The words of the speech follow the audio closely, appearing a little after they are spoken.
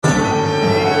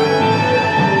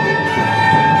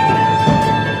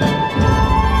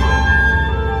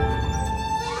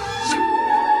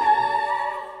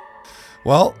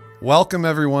Well, welcome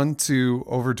everyone to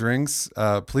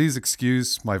Overdrinks. Please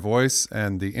excuse my voice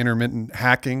and the intermittent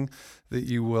hacking that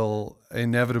you will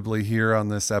inevitably hear on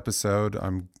this episode.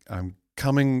 I'm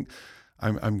coming.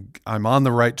 I'm on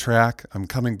the right track. I'm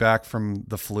coming back from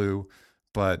the flu,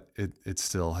 but it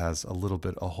still has a little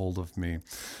bit a hold of me.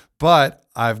 But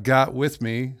I've got with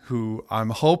me who I'm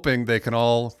hoping they can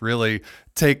all really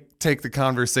take the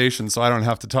conversation, so I don't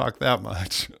have to talk that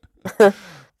much.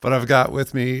 But I've got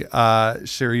with me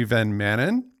Sherry Van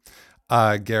Manen,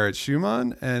 Garrett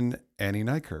Schumann, and Annie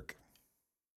Nykirk.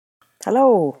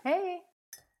 Hello. Hey.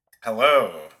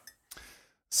 Hello.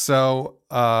 So,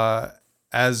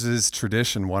 as is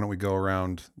tradition, why don't we go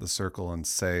around the circle and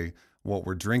say what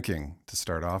we're drinking to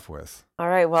start off with? All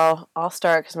right. Well, I'll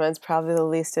start because mine's probably the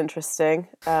least interesting.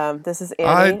 This is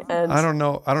Annie, and I don't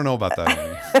know about that,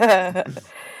 Annie.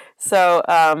 So,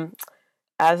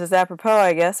 as is apropos,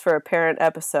 I guess, for a parent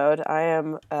episode, I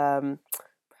am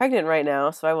pregnant right now,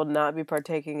 so I will not be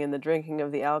partaking in the drinking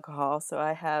of the alcohol. So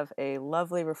I have a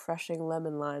lovely, refreshing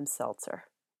lemon lime seltzer.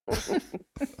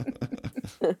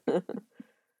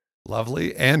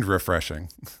 Lovely and refreshing.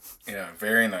 Yeah,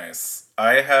 very nice.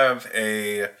 I have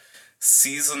a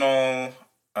seasonal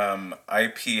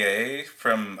IPA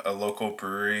from a local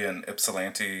brewery in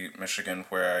Ypsilanti, Michigan,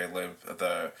 where I live,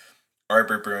 the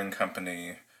Arbor Brewing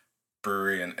Company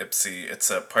brewery in Ypsi. It's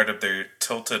a part of their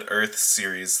Tilted Earth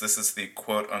series. This is the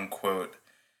quote-unquote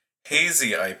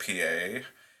hazy IPA,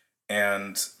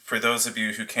 and for those of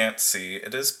you who can't see,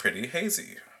 it is pretty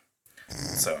hazy.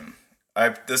 So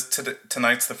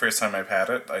tonight's the first time I've had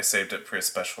it. I saved it for a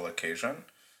special occasion,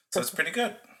 so it's pretty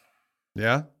good.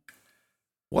 Yeah.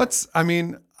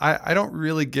 I don't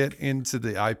really get into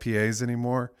the IPAs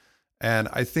anymore, and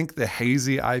I think the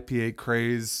hazy IPA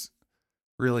craze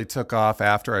really took off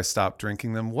after I stopped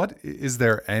drinking them. What is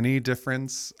there any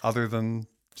difference other than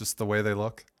just the way they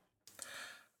look?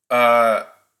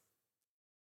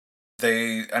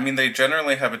 They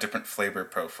generally have a different flavor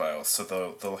profile, so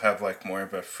they'll have like more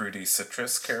of a fruity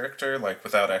citrus character, like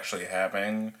without actually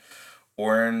having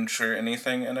orange or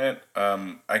anything in it.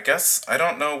 I guess I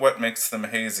don't know what makes them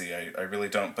hazy. I really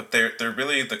don't. But they're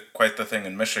really quite the thing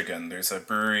in Michigan. There's a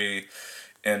brewery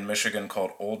in Michigan called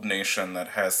Old Nation that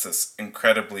has this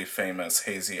incredibly famous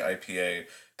hazy IPA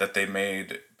that they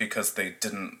made because they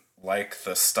didn't like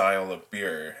the style of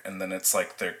beer, and then it's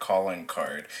like their calling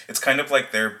card. It's kind of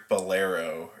like their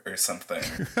Bolero or something.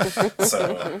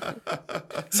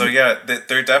 so yeah,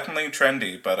 they're definitely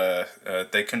trendy, but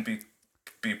they can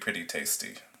be pretty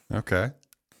tasty. Okay.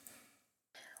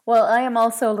 Well, I am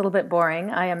also a little bit boring.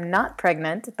 I am not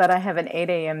pregnant, but I have an 8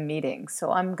 a.m. meeting,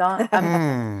 so I'm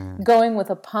going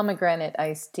with a pomegranate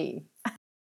iced tea.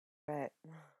 Right.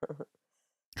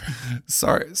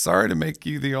 Sorry to make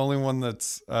you the only one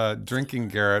that's drinking,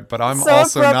 Garrett, but I'm so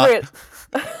also appropriate.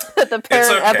 not. The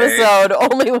parent episode,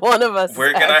 only one of us.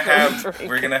 We're gonna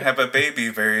have a baby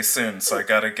very soon, so I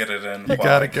gotta get it in. You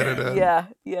gotta get it in. Yeah.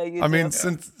 You I mean,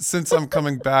 since I'm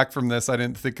coming back from this, I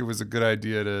didn't think it was a good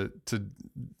idea to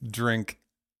drink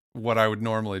what I would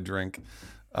normally drink.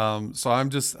 So I'm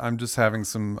just having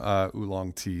some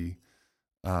oolong tea,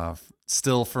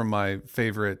 still from my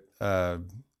favorite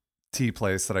tea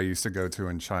place that I used to go to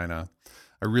in China.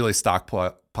 I really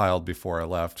stockpiled before I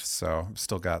left, so I've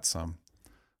still got some,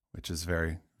 which is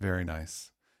very, very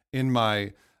nice. In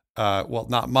my,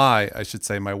 I should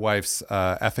say my wife's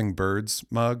effing birds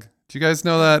mug. Do you guys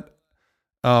know that?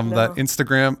 No. That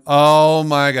Instagram. Oh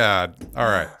my God. All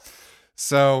right.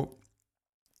 So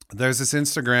there's this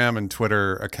Instagram and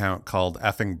Twitter account called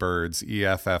effing birds,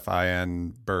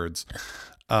 EFFIN birds.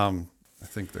 I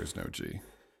think there's no G.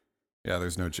 Yeah,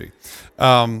 there's no G.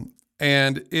 And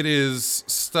it is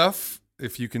stuff,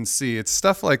 if you can see, it's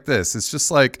stuff like this. It's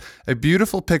just like a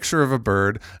beautiful picture of a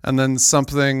bird and then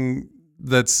something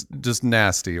that's just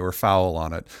nasty or foul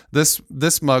on it.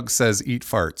 This mug says eat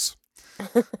farts.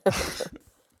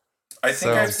 I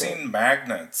think I've seen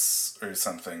magnets or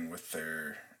something with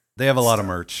their... They have a lot of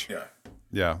merch. Yeah.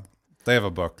 Yeah. They have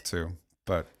a book too.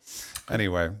 But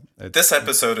anyway. This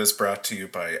episode is brought to you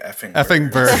by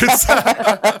effing birds.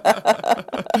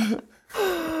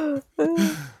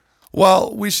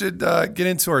 Well, we should get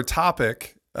into our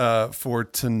topic for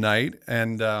tonight,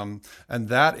 and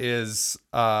that is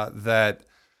that,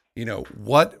 you know,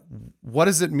 what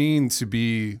does it mean to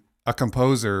be a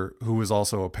composer who is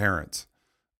also a parent,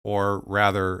 or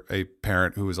rather a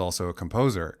parent who is also a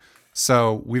composer?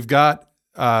 So we've got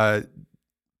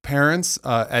parents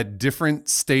at different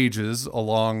stages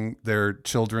along their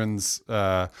children's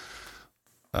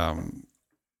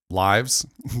lives,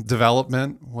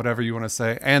 development, whatever you want to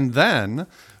say. And then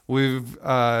we've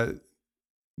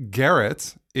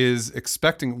Garrett is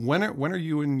expecting. When are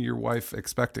you and your wife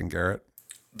expecting, Garrett?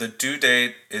 The due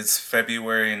date is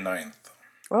February 9th.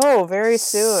 Oh, very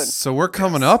soon. So we're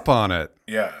coming up on it.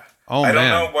 Yeah. Oh, I don't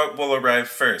man. know what will arrive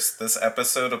first. This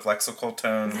episode of Lexical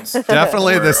Tones.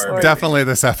 Definitely or this. our Definitely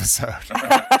this episode.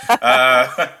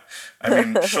 I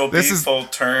mean, she'll This be is- full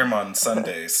term on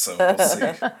Sundays, so we'll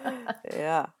see.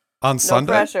 Yeah. On No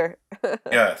Sunday. pressure.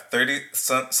 Yeah,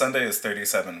 Sunday is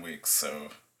 37 weeks, so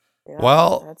Yeah,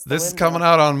 Well, that's the this is window. coming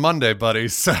out on Monday, buddy.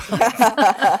 So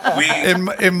we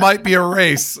it might be a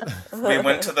race. we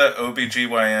went to the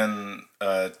OBGYN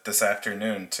this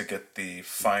afternoon to get the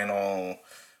final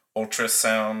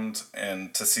ultrasound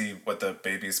and to see what the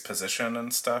baby's position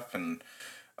and stuff, and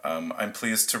I'm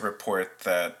pleased to report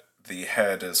that the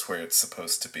head is where it's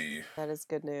supposed to be. That is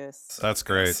good news. So, That's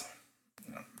great. yes.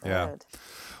 Yeah. Good.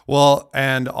 Well,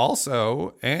 and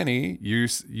also, Annie,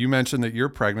 you mentioned that you're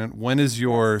pregnant. When is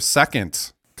your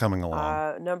second coming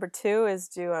along? Number 2 is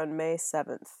due on May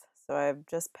 7th. So I've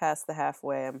just passed the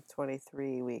halfway. I'm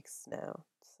 23 weeks now.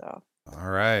 So All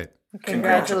right.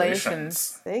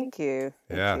 Congratulations. thank you.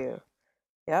 Thank Yeah. you.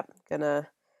 Yep. Gonna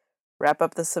wrap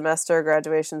up the semester.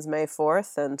 Graduation's May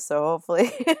 4th. And so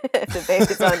hopefully, if the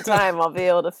baby's on time, I'll be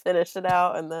able to finish it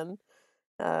out and then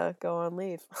go on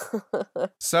leave.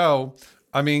 So,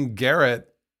 I mean,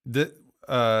 Garrett,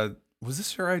 was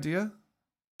this your idea?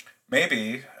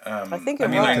 Maybe. I think it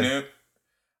mean, was.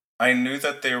 I knew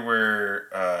that there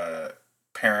were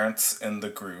parents in the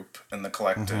group, in the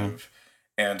collective,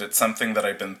 and it's something that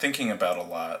I've been thinking about a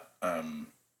lot.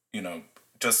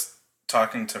 Just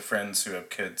talking to friends who have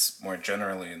kids more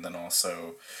generally, and then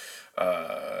also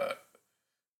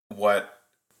what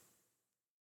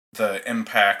the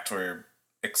impact or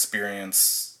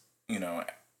experience,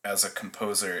 as a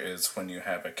composer is when you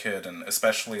have a kid, and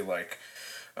especially like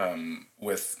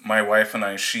with my wife and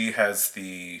I, she has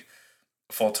the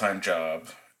full-time job,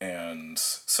 and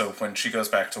so when she goes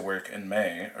back to work in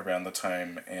May, around the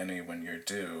time, Annie, when you're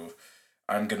due,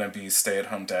 I'm gonna be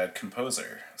stay-at-home dad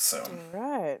composer. So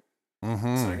Right.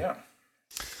 so yeah.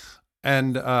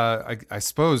 And I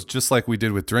suppose just like we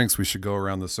did with drinks, we should go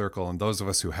around the circle. And those of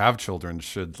us who have children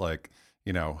should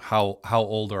how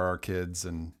old are our kids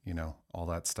and, all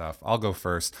that stuff. I'll go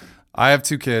first. I have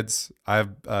 2 kids. I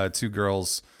have 2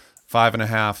 girls,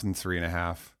 5.5 and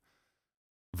 3.5,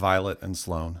 Violet and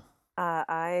Sloan.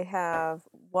 I have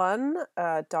one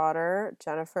daughter,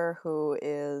 Jennifer, who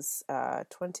is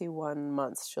 21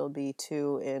 months. She'll be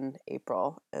 2 in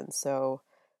April. And so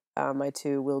my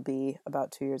 2 will be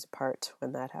about 2 years apart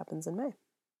when that happens in May.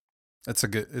 It's a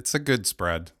good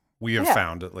spread. We have Yeah.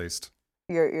 found at least.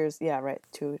 Yours, yeah, right.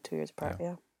 2 years apart,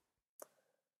 yeah.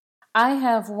 I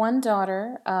have one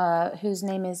daughter whose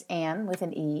name is Anne with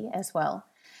an E as well.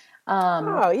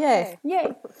 Oh, yay.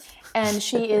 Yay. And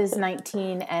she is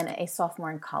 19 and a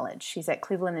sophomore in college. She's at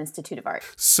Cleveland Institute of Art.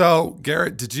 So,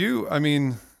 Garrett,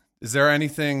 is there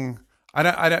anything,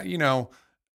 I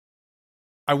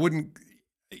wouldn't,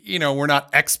 we're not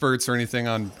experts or anything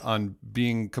on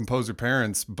being composer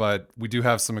parents, but we do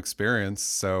have some experience.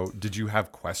 So did you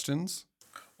have questions?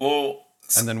 Well,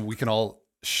 And then we can all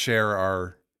share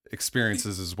our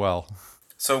experiences as well.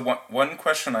 so one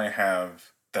question I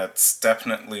have that's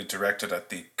definitely directed at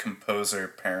the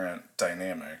composer-parent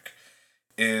dynamic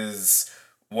is,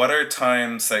 what are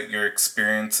times that your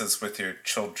experiences with your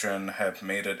children have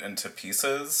made it into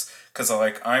pieces? Because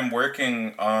I'm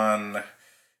working on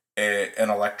an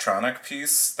electronic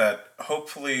piece that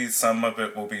hopefully some of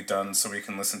it will be done so we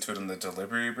can listen to it in the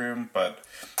delivery room, but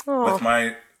Oh,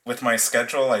 with my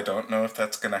schedule, I don't know if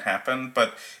that's going to happen,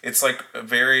 but it's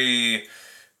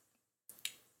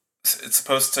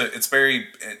it's very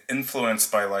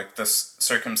influenced by this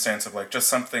circumstance of just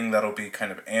something that'll be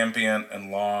kind of ambient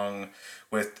and long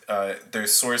with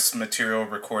there's source material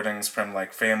recordings from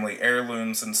family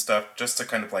heirlooms and stuff, just to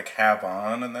kind of have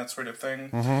on and that sort of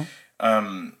thing.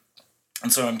 And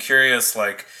so I'm curious,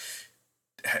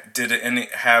 did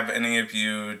any of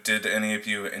you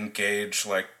engage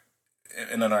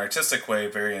in an artistic way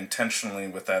very intentionally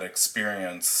with that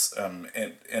experience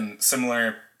in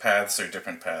similar paths or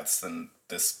different paths than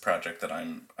this project that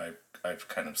I've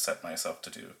kind of set myself to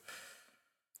do?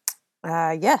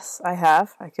 yes, I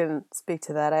have. I can speak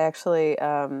to that. I actually,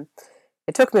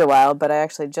 it took me a while, but I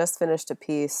actually just finished a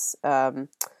piece, a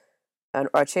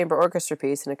chamber orchestra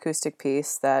piece, an acoustic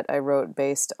piece that I wrote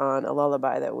based on a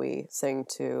lullaby that we sing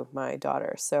to my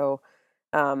daughter. So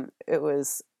it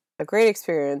was a great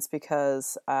experience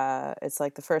because it's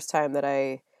the first time that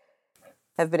I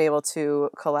have been able to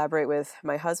collaborate with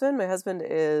my husband. My husband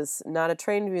is not a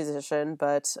trained musician,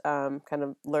 but kind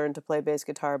of learned to play bass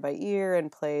guitar by ear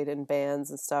and played in bands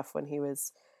and stuff when he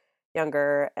was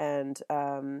younger. And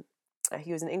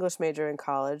he was an English major in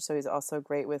college, so he's also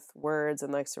great with words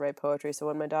and likes to write poetry. So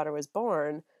when my daughter was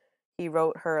born, he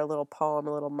wrote her a little poem,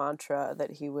 a little mantra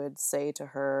that he would say to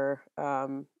her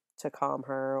to calm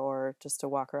her or just to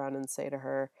walk around and say to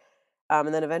her.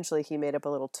 And then eventually he made up a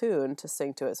little tune to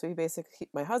sing to it. So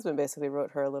my husband basically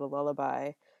wrote her a little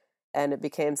lullaby, and it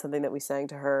became something that we sang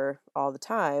to her all the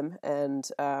time. And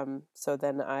so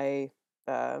then I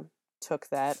took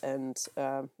that and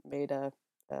made a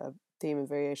Theme and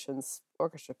Variations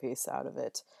orchestra piece out of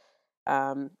it.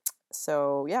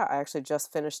 So yeah, I actually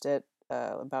just finished it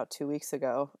about 2 weeks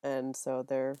ago, and so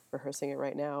they're rehearsing it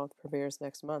right now. It premieres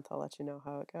next month. I'll let you know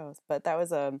how it goes. But that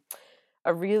was a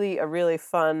really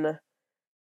fun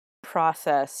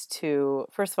process to,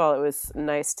 first of all, it was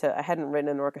nice to, I hadn't written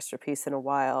an orchestra piece in a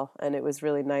while, and it was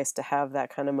really nice to have that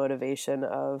kind of motivation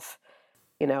of,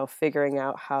 figuring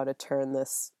out how to turn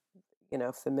this,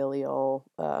 familial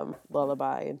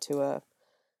lullaby into a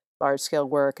large scale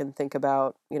work, and think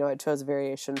about, I chose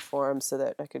variation form so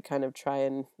that I could kind of try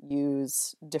and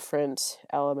use different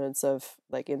elements of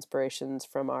like inspirations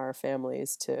from our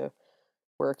families to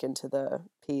work into the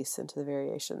piece, into the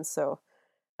variations. So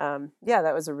yeah,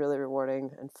 that was a really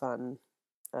rewarding and fun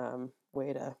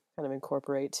way to kind of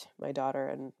incorporate my daughter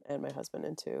and my husband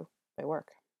into my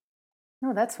work.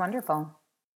 Oh, that's wonderful.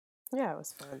 Yeah, it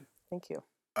was fun. Thank you.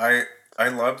 I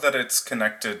love that it's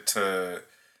connected to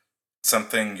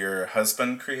something your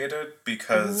husband created,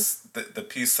 because the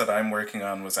piece that I'm working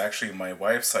on was actually my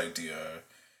wife's idea,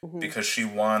 because she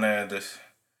wanted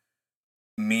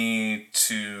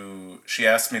she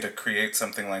asked me to create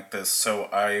something like this, so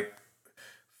I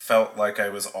felt like I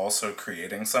was also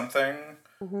creating something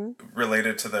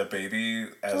related to the baby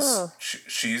as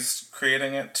she's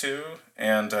creating it too,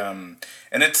 and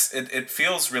it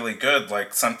feels really good,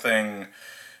 like something.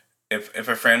 If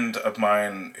a friend of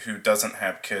mine who doesn't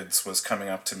have kids was coming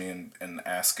up to me and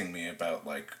asking me about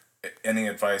like any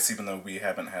advice, even though we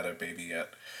haven't had our baby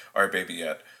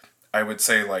yet, I would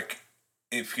say, like,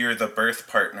 if you're the birth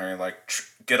partner, like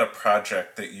get a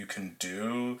project that you can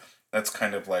do that's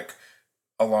kind of like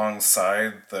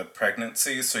alongside the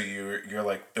pregnancy, so you're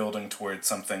like building towards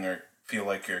something, or feel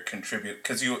like you're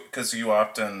because you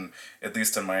often, at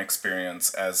least in my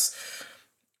experience as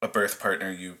a birth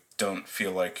partner, you don't often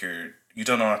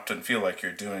feel like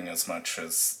you're doing as much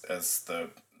as the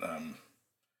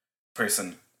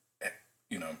person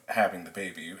having the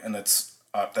baby, and it's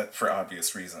that for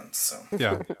obvious reasons. So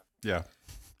yeah,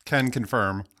 can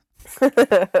confirm.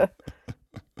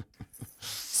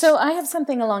 So I have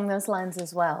something along those lines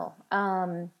as well.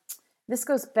 This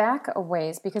goes back a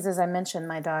ways because, as I mentioned,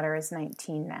 my daughter is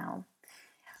 19 now.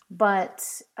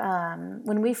 But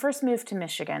when we first moved to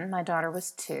Michigan, my daughter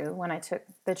was 2 when I took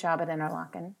the job at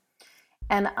Interlochen.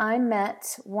 And I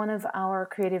met one of our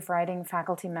creative writing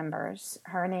faculty members.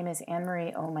 Her name is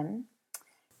Anne-Marie Oman.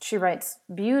 She writes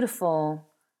beautiful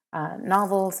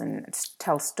novels and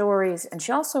tells stories, and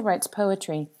she also writes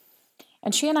poetry.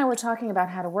 And she and I were talking about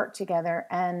how to work together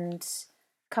and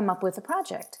come up with a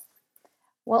project.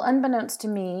 Well, unbeknownst to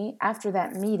me, after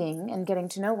that meeting and getting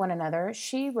to know one another,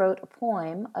 she wrote a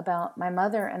poem about my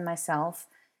mother and myself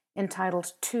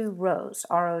entitled Two Rows,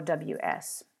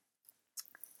 R-O-W-S.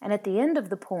 And at the end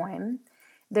of the poem,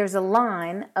 there's a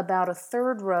line about a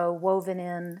third row woven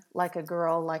in like a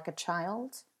girl, like a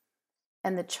child.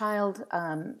 And the child,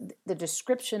 the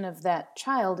description of that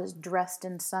child is dressed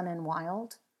in sun and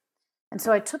wild. And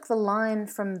so I took the line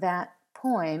from that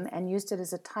poem and used it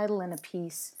as a title in a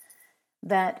piece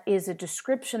that is a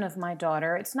description of my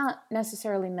daughter. It's not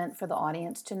necessarily meant for the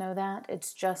audience to know that.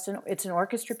 It's just it's an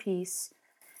orchestra piece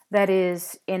that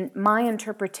is in my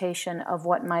interpretation of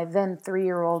what my then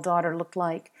 3-year-old daughter looked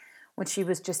like when she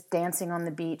was just dancing on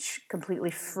the beach,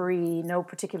 completely free, no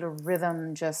particular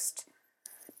rhythm, just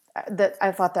that.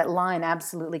 I thought that line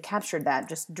absolutely captured that,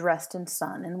 just dressed in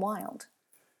sun and wild.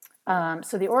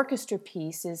 So the orchestra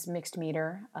piece is mixed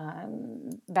meter,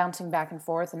 bouncing back and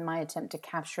forth in my attempt to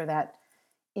capture that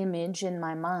image in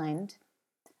my mind.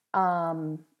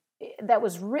 That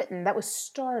was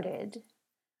started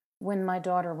when my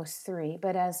daughter was 3,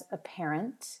 but as a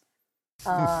parent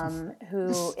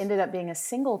who ended up being a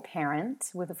single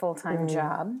parent with a full-time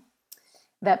job,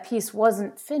 that piece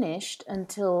wasn't finished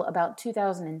until about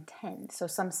 2010, so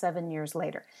some 7 years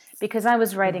later, because I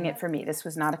was writing it for me. This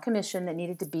was not a commission that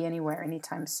needed to be anywhere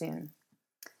anytime soon.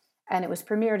 And it was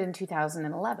premiered in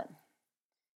 2011.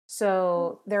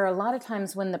 So there are a lot of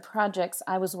times when the projects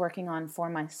I was working on for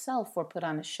myself were put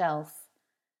on a shelf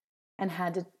and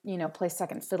had to, play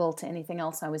second fiddle to anything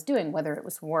else I was doing, whether it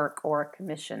was work or a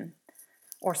commission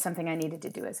or something I needed to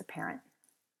do as a parent.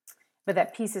 But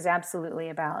that piece is absolutely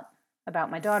about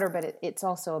my daughter, but it's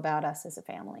also about us as a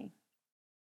family.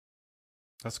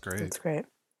 That's great. That's great.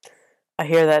 I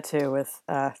hear that too with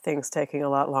things taking a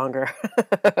lot longer.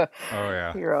 Oh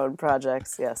yeah. Your own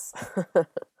projects, yes.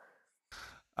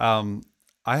 I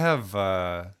have,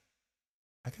 I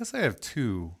guess I have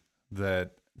two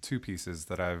pieces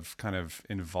that I've kind of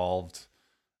involved.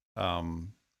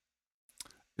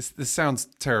 This sounds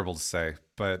terrible to say,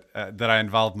 but that I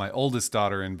involved my oldest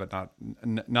daughter in, but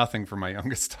nothing for my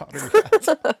youngest daughter yet.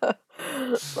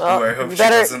 Well, I hope she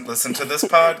doesn't listen to this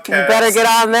podcast. You better get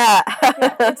on that.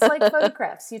 Yeah, it's like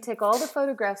photographs. You take all the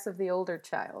photographs of the older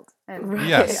child. And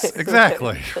yes,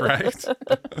 exactly, right.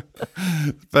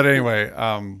 But anyway,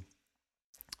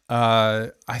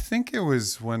 I think it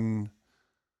was when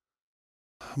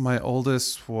my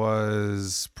oldest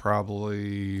was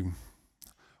probably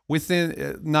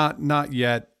within not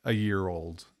yet a year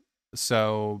old.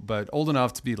 So, but old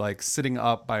enough to be like sitting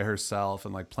up by herself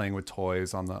and like playing with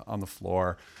toys on the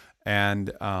floor.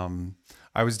 And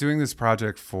I was doing this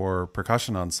project for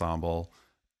percussion ensemble,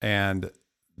 and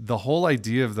the whole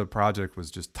idea of the project was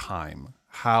just time.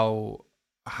 How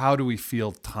do we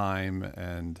feel time,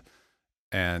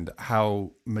 and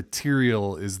how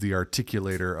material is the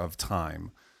articulator of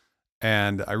time?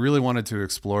 And I really wanted to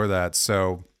explore that.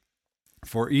 So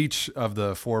for each of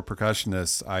the four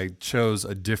percussionists, I chose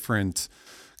a different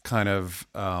kind of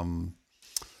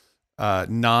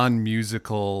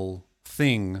non-musical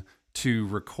thing to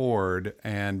record.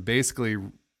 And basically,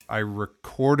 I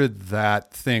recorded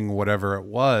that thing, whatever it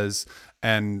was,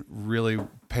 and really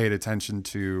paid attention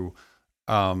to,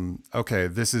 okay,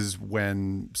 this is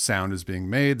when sound is being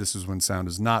made. This is when sound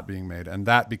is not being made. And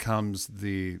that becomes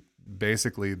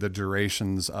basically the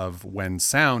durations of when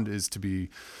sound is to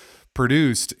be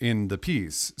produced in the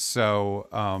piece. So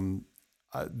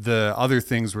the other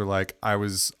things were like I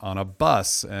was on a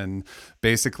bus, and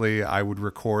basically I would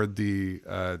record the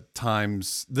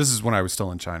times. This is when I was still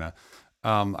in China.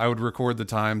 I would record the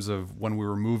times of when we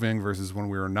were moving versus when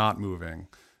we were not moving.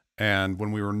 And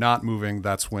when we were not moving,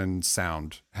 that's when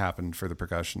sound happened for the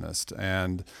percussionist.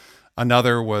 And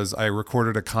another was I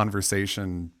recorded a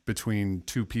conversation between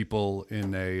two people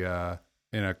in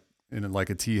like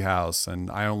a tea house, and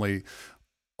I only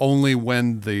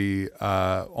when the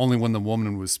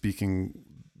woman was speaking,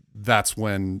 that's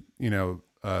when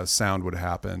sound would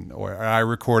happen. Or I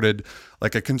recorded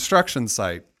like a construction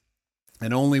site,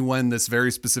 and only when this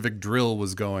very specific drill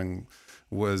was going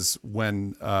was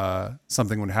when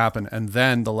something would happen. And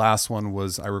then the last one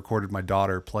was I recorded my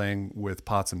daughter playing with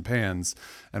pots and pans,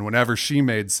 and whenever she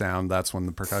made sound, that's when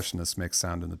the percussionist makes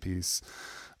sound in the piece.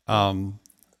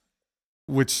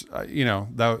 Which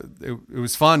it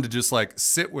was fun to just like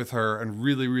sit with her and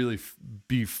really, really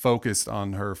be focused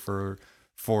on her for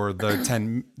the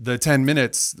 10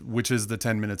 minutes, which is the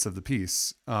 10 minutes of the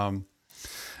piece. And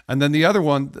then the other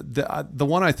one, the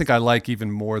one I think I like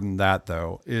even more than that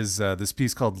though, is this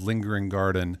piece called "Lingering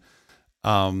Garden,"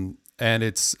 and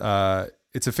it's a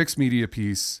fixed media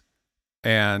piece,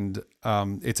 and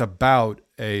it's about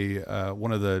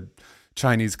one of the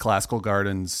Chinese classical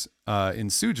gardens in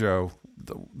Suzhou,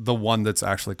 the one that's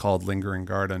actually called Lingering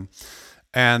Garden.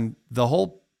 And the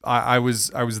whole, I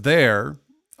was there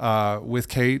with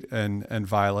Kate and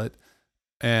Violet,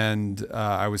 and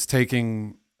I was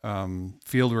taking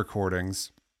field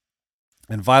recordings.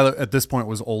 And Violet at this point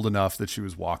was old enough that she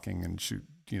was walking, and she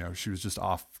was just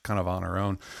off kind of on her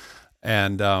own.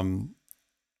 And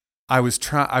I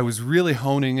was really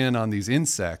honing in on these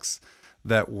insects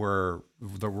that were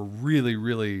really,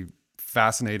 really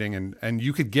fascinating, and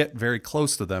you could get very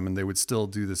close to them and they would still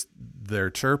do their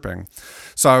chirping.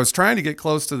 So I was trying to get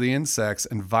close to the insects,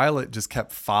 and Violet just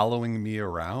kept following me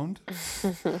around.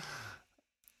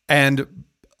 And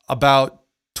about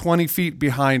 20 feet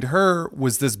behind her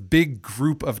was this big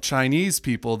group of Chinese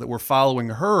people that were following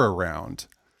her around.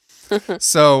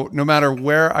 So no matter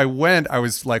where I went, I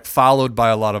was like followed by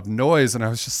a lot of noise, and I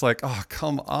was just like, oh,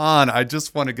 come on. I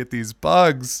just want to get these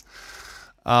bugs.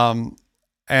 After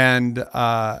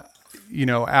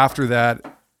that,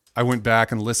 I went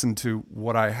back and listened to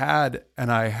what I had, and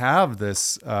I have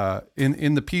this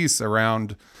in the piece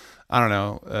around, I don't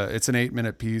know, it's an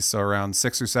 8-minute piece, so around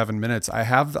 6 or 7 minutes. I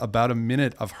have about a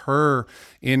minute of her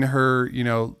in her,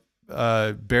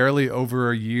 barely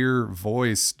over a year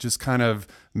voice, just kind of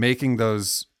making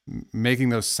those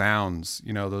sounds,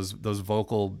 those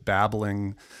vocal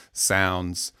babbling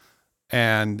sounds.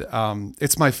 and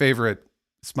it's my favorite.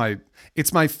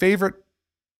 It's my favorite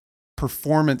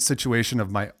performance situation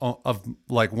of my own, of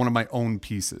like one of my own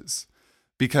pieces,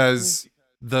 because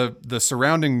the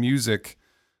surrounding music,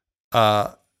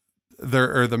 the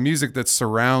music that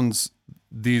surrounds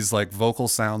these like vocal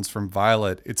sounds from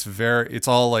Violet, it's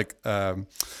all like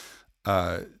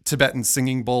Tibetan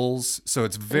singing bowls, so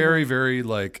it's very very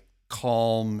like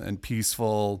calm and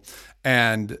peaceful,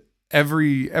 and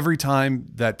every time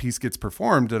that piece gets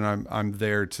performed and I'm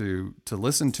there to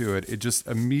listen to it, it just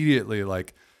immediately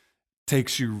like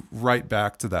takes you right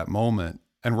back to that moment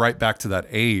and right back to that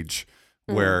age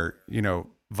where, you know,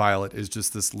 Violet is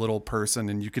just this little person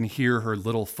and you can hear her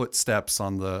little footsteps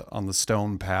on the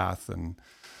stone path. And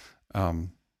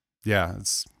yeah,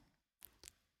 it's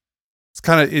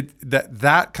kind of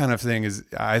that kind of thing is,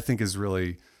 I think is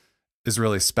really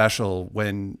special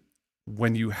when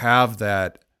you have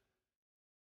that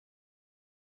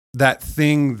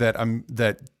thing that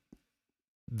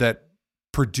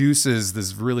produces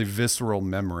this really visceral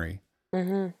memory.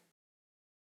 Mm-hmm.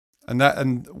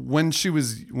 And when she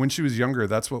was younger,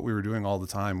 that's what we were doing all the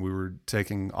time. We were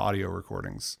taking audio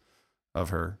recordings of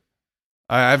her.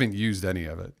 I haven't used any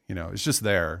of it. You know, it's just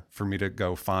there for me to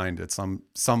go find at some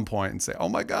point and say, "Oh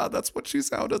my God, that's what she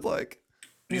sounded like."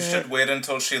 You should wait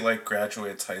until she like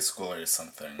graduates high school or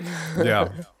something. Yeah.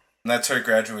 And that's her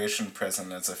graduation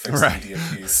present as a fixed media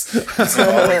piece. So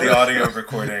all of the audio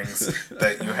recordings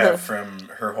that you have from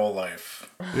her whole life.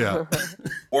 Yeah.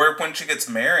 Or when she gets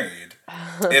married,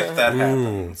 if that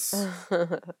happens.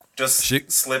 Just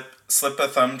slip a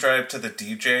thumb drive to the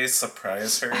DJ,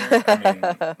 surprise her. I mean,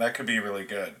 that could be really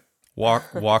good.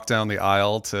 Walk down the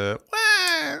aisle to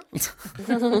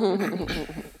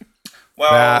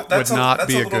Well, that that's would not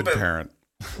that's be a a good bit, parent.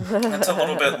 That's a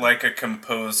little bit like a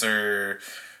composer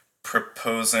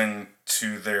proposing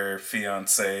to their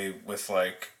fiance with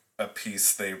like a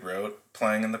piece they wrote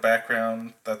playing in the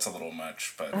background. That's a little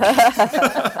much, but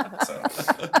so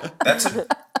that's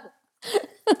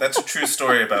a true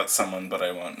story about someone, but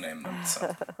I won't name them.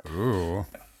 So. Ooh.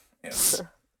 Yes.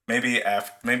 Maybe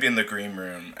in the green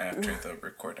room after the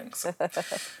recording. So.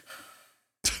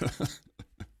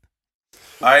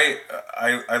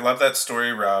 I love that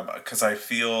story, Rob, because I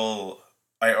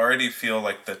already feel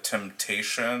like the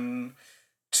temptation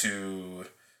to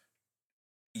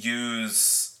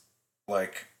use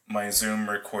like my Zoom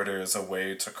recorder as a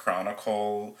way to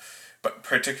chronicle, but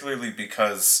particularly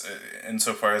because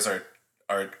insofar as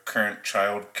our current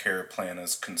child care plan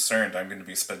is concerned, I'm going to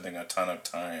be spending a ton of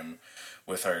time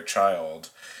with our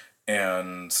child.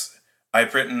 And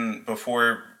I've written,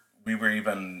 before we were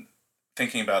even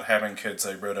thinking about having kids,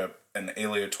 I wrote an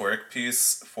aleatoric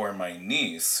piece for my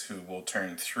niece who will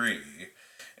turn 3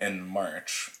 in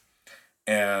March.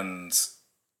 And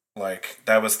like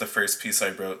that was the first piece I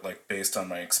wrote like based on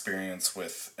my experience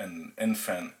with an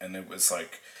infant, and it was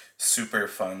like super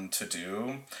fun to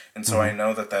do. And so I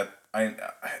know that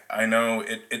I know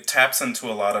it taps into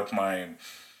a lot of my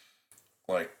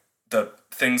like the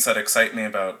things that excite me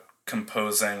about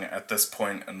composing at this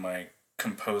point in my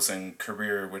composing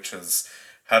career, which is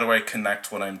how do I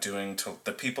connect what I'm doing to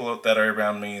the people that are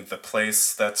around me, the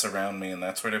place that's around me, and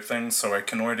that sort of thing. So I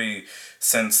can already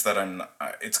sense that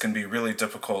it's going to be really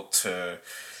difficult to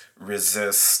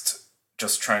resist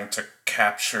just trying to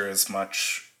capture as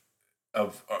much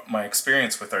of my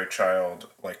experience with our child,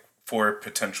 like for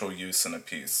potential use in a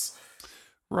piece.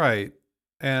 Right.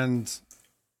 And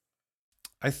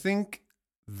I think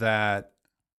that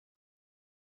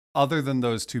other than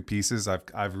those two pieces,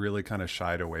 I've really kind of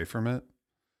shied away from it.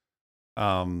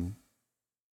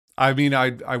 I mean,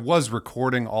 I was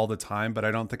recording all the time, but I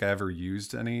don't think I ever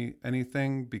used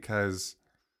anything because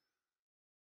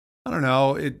I don't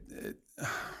know, it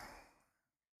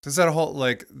does that whole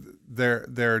like there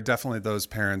are definitely those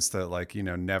parents that like, you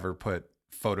know, never put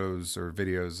photos or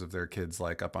videos of their kids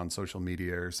like up on social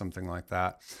media or something like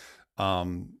that.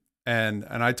 And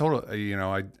I totally, you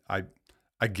know,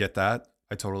 I get that.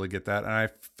 I totally get that. And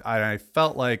I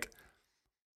felt like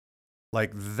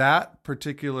that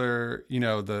particular, you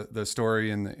know, the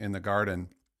story in the garden,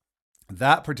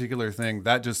 that particular thing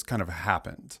that just kind of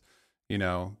happened, you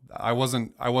know. I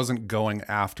wasn't going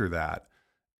after that.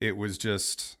 It was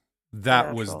just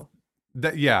that natural.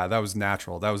 that was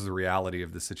natural. That was the reality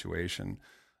of the situation.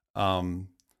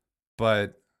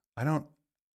 But I don't,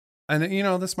 and you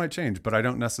know, this might change, but I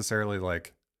don't necessarily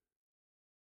like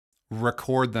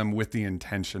record them with the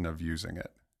intention of using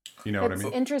it. You know what I mean?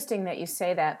 It's interesting that you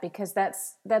say that because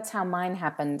that's how mine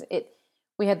happened.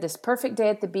 We had this perfect day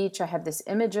at the beach. I had this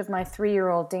image of my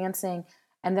 3-year-old dancing,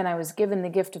 and then I was given the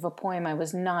gift of a poem I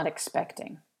was not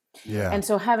expecting. Yeah. And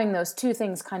so having those two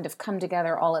things kind of come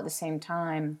together all at the same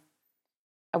time,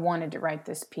 I wanted to write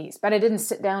this piece. But I didn't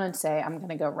sit down and say, I'm going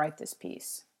to go write this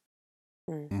piece.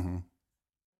 Mm-hmm.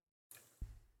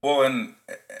 Well, and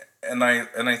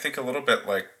I think a little bit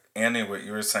like Annie, what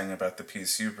you were saying about the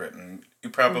piece you've written, you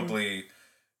probably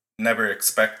never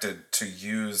expected to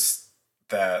use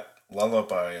that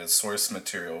lullaby as source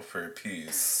material for a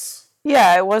piece.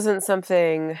 Yeah, it wasn't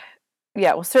something.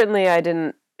 Yeah, well, certainly I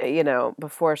didn't.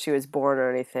 Before she was born or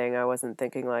anything, I wasn't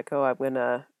thinking like, oh, I'm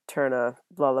gonna turn a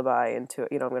lullaby into.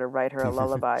 I'm gonna write her a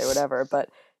lullaby or whatever. But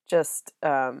just,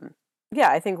 yeah,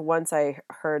 I think once I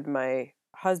heard my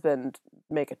husband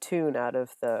make a tune out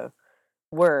of the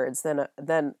words, then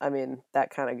I mean that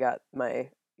kind of got my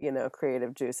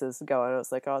creative juices going. I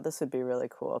was like, oh, this would be really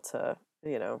cool to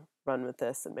run with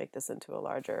this and make this into a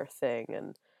larger thing.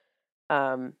 And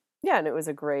yeah, and it was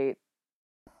a great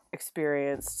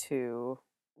experience to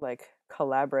like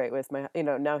collaborate with my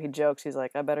now he jokes, he's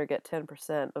like, I better get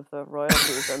 10% of the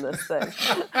royalties on this thing.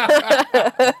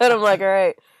 And I'm like, all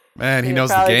right. Man, he You'll knows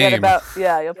the probably get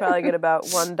game. you'll probably get about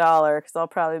 $1 because I'll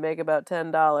probably make about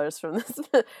 $10 from this.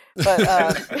 But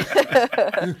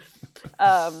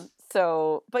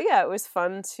but yeah, it was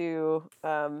fun to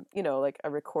like I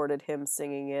recorded him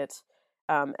singing it,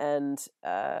 and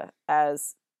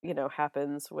as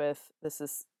happens with this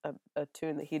is a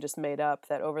tune that he just made up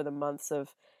that over the months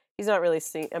of he's not really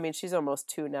sing. I mean, she's almost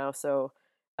 2 now, so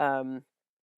um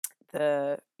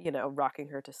the rocking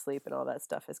her to sleep and all that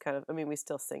stuff is kind of, I mean, we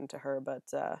still sing to her, but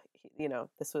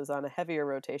this was on a heavier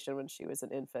rotation when she was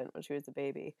an infant, when she was a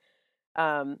baby.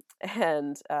 um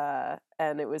and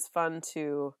it was fun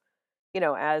to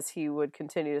as he would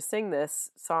continue to sing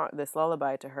this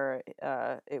lullaby to her,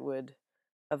 it would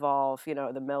evolve.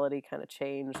 The melody kind of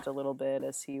changed a little bit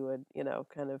as he would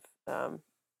kind of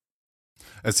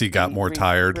As he got more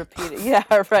tired. repeat it. Yeah,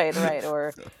 right,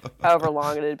 or however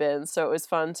long it had been. So it was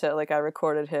fun to like I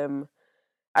recorded him.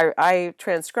 I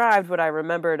transcribed what I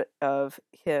remembered of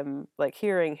him, like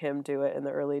hearing him do it in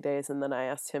the early days, and then I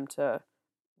asked him to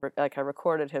I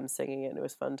recorded him singing it, and it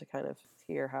was fun to kind of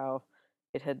hear how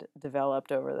it had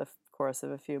developed over the course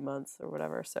of a few months or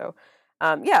whatever. So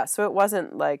yeah, so it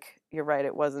wasn't like, you're right,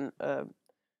 it wasn't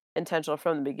intentional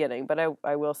from the beginning, but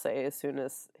I will say as soon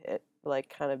as it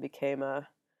like kind of became a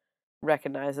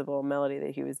recognizable melody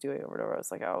that he was doing over and over, I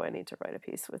was like, oh, I need to write a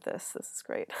piece with this. This is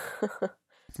great.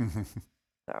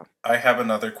 So I have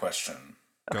another question.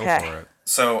 Go okay. for it.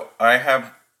 So I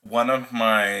have one of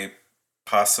my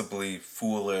possibly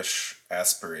foolish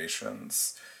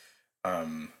aspirations.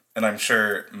 And I'm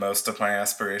sure most of my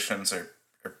aspirations are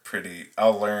pretty,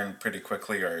 I'll learn pretty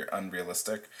quickly, are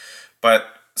unrealistic. But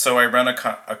so I run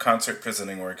a concert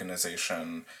presenting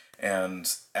organization.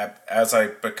 And as I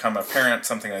become a parent,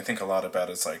 something I think a lot about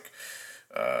is like,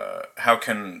 how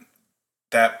can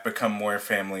that become more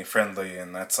family friendly?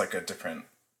 And that's like a different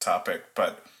topic.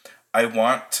 But I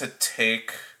want to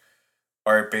take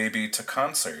our baby to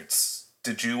concerts.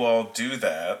 Did you all do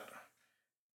that?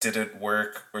 Did it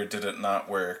work or did it not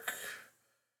work?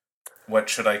 What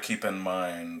should I keep in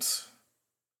mind?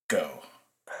 Go.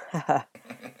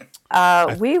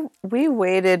 We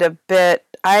waited a bit.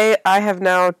 I have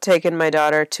now taken my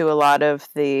daughter to a lot of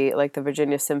the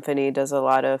Virginia Symphony does a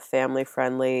lot of family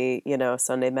friendly,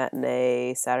 Sunday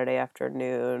matinee, Saturday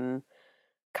afternoon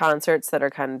concerts that are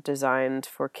kind of designed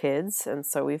for kids, and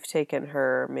so we've taken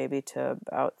her maybe to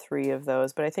about 3 of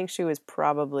those, but I think she was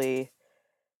probably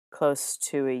close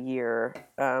to a year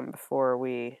before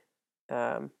we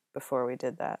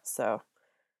did that. So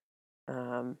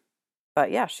but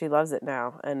yeah, she loves it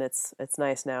now, and it's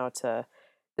nice now to.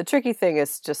 The tricky thing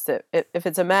is just that if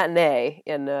it's a matinee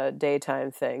and a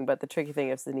daytime thing, but the tricky thing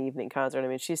is an evening concert. I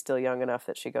mean, she's still young enough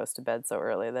that she goes to bed so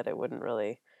early that it wouldn't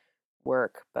really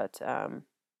work. But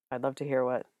I'd love to hear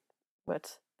what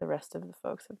the rest of the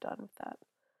folks have done with that.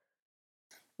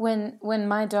 When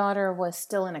my daughter was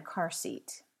still in a car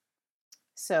seat,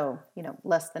 so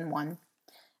less than 1,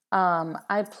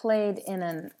 I played in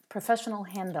a professional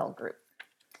handbell group.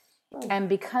 And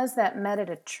because that met at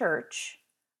a church,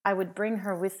 I would bring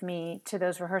her with me to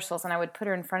those rehearsals, and I would put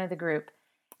her in front of the group,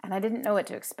 and I didn't know what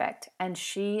to expect. And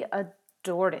she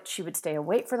adored it. She would stay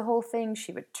awake for the whole thing.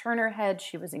 She would turn her head.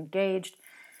 She was engaged.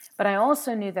 But I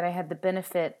also knew that I had the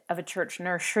benefit of a church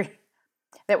nursery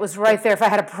that was right there. If I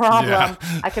had a problem,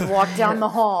 I could walk down the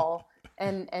hall,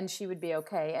 and she would be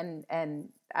okay, and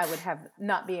I would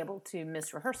not be able to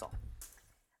miss rehearsal.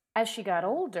 As she got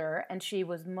older and she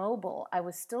was mobile, I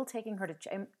was still taking her to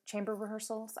chamber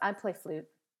rehearsals. I play flute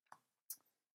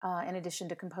in addition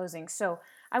to composing. So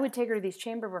I would take her to these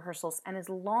chamber rehearsals, and as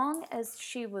long as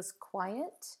she was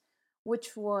quiet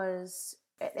which was,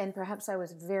 and perhaps I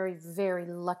was very, very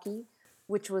lucky,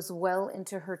 which was well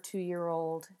into her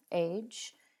 2-year-old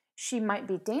age. She might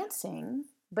be dancing,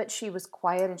 but she was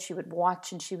quiet and she would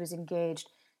watch and she was engaged.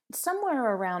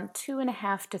 Somewhere around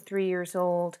 2.5 to 3 years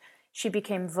old, she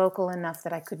became vocal enough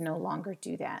that I could no longer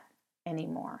do that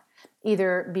anymore.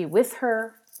 Either be with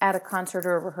her at a concert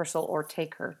or a rehearsal or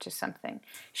take her to something.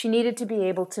 She needed to be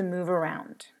able to move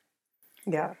around.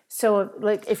 Yeah. So,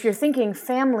 like, if you're thinking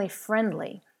family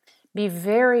friendly, be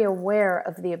very aware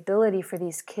of the ability for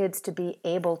these kids to be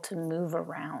able to move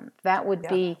around. That would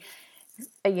be,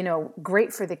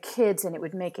 great for the kids, and it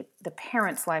would make the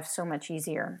parents' life so much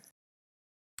easier.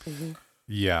 Mm-hmm.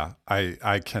 Yeah,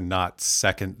 I cannot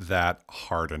second that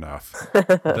hard enough.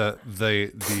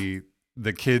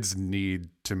 The kids need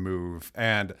to move,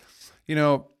 and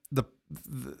the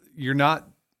you're not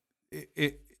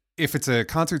if it's a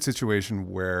concert situation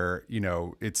where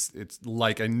it's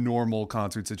like a normal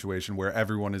concert situation where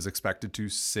everyone is expected to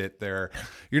sit there,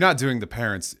 you're not doing the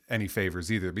parents any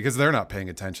favors either, because they're not paying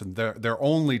attention. Their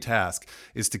only task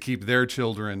is to keep their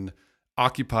children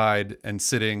occupied and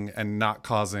sitting and not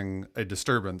causing a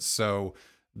disturbance. So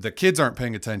the kids aren't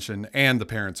paying attention and the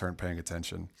parents aren't paying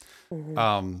attention.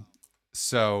 Mm-hmm.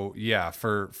 So yeah,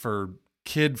 for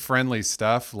kid friendly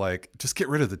stuff, like just get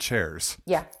rid of the chairs.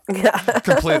 Yeah.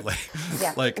 Completely.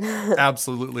 Yeah. Like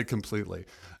absolutely completely.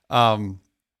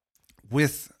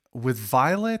 With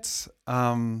Violet,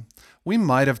 we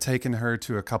might have taken her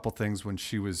to a couple things when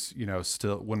she was,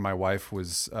 still, when my wife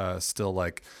was still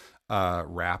like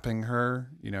wrapping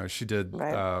her. She did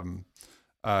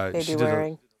baby she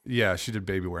wearing. she did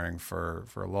baby wearing for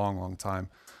a long time.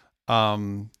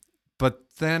 But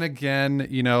then again,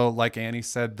 like Annie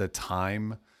said, the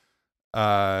time,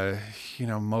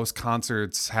 most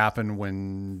concerts happen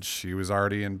when she was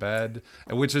already in bed,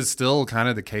 which is still kind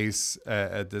of the case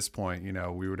at this point.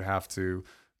 We would have to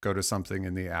go to something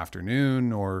in the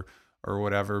afternoon or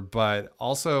whatever. But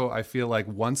also I feel like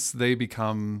once they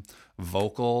become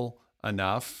vocal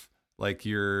enough, like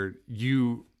you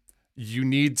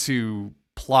need to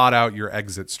plot out your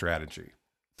exit strategy.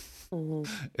 Mm-hmm.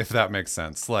 If that makes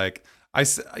sense. Like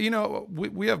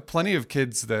we have plenty of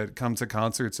kids that come to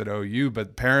concerts at OU,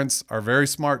 but parents are very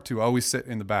smart to always sit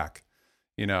in the back,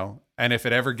 and if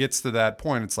it ever gets to that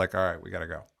point, it's like, all right, we got to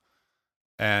go.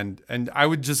 And I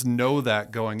would just know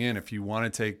that going in, if you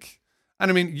want to take, and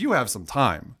I mean, you have some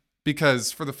time,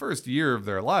 because for the first year of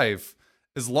their life,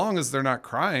 as long as they're not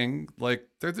crying, like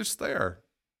they're just there,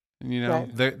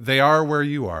 and, right. they are where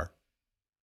you are.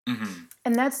 Mm-hmm.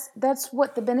 And that's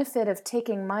what the benefit of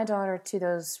taking my daughter to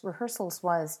those rehearsals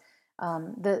was.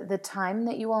 The time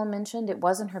that you all mentioned, it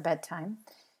wasn't her bedtime,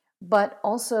 but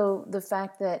also the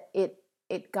fact that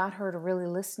it got her to really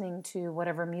listening to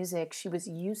whatever music. She was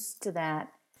used to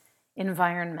that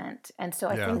environment. And so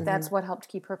I think that's what helped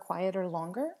keep her quieter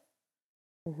longer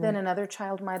than another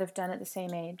child might have done at the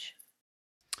same age.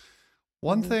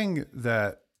 One thing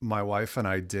that my wife and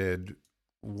I did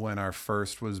when our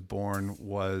first was born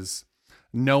was,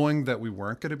 knowing that we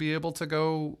weren't going to be able to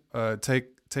go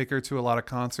take her to a lot of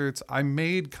concerts, I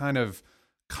made kind of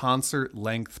concert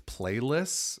length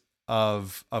playlists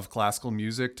of classical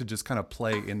music to just kind of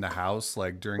play in the house,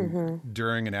 like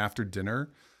during and after dinner.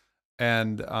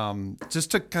 And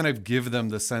just to kind of give them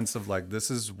the sense of like,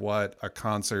 this is what a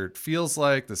concert feels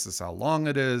like. This is how long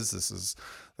it is. This is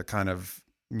the kind of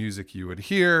music you would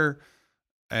hear.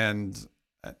 And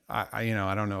I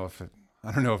don't know if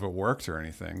it worked or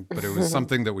anything, but it was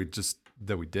something that we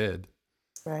did.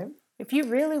 Right. If you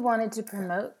really wanted to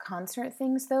promote concert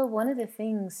things, though, one of the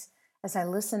things, as I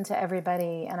listened to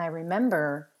everybody, and I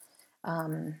remember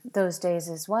those days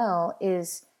as well,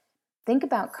 is think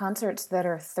about concerts that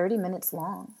are 30 minutes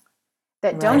long,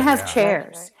 that don't have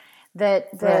chairs,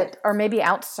 that are maybe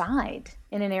outside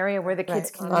in an area where the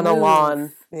kids can on move. A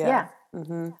lawn. Yeah.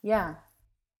 Mm-hmm. Yeah.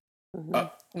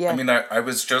 Mm-hmm. I mean, I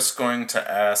was just going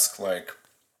to ask, like,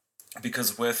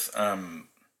 because with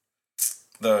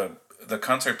the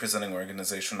concert presenting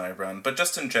organization I run, but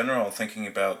just in general, thinking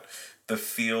about the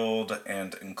field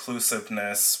and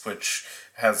inclusiveness, which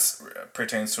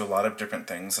pertains to a lot of different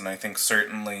things, and I think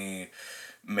certainly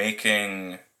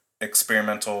making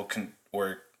experimental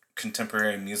or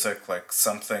contemporary music like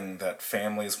something that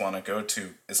families want to go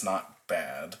to is not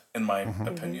bad, in my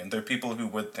opinion. There are people who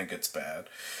would think it's bad.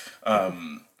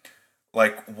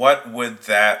 Like, what would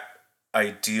that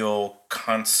ideal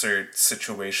concert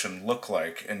situation look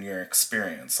like in your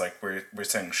experience? Like, we're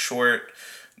saying short,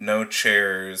 no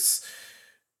chairs,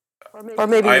 or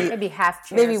maybe half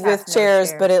chairs, maybe with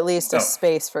chairs, but at least a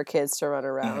space for kids to run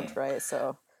around, right?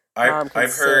 So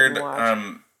I've heard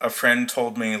a friend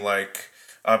told me like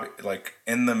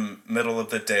in the middle of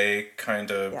the day,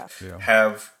 kind of Yeah. Yeah.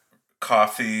 have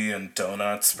coffee and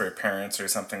donuts for parents or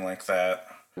something like that.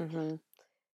 Mm-hmm.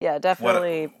 Yeah,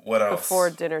 definitely What before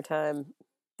else? dinner time.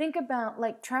 Think about,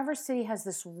 like, Traverse City has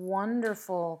this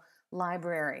wonderful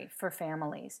library for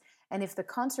families. And if the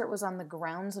concert was on the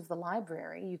grounds of the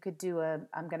library, you could do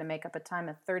I'm going to make up a time,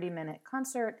 a 30-minute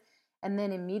concert, and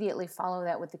then immediately follow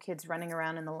that with the kids running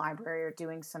around in the library or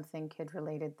doing something kid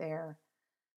related there.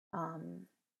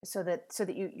 So that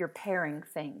you're pairing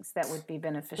things that would be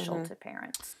beneficial Mm-hmm. to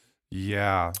parents.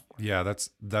 Yeah. Yeah.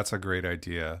 That's a great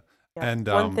idea. Yeah. And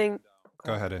One thing.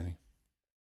 go ahead, Annie.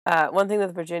 One thing that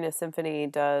the Virginia Symphony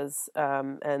does,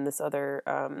 and this other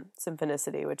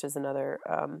Symphonicity, which is another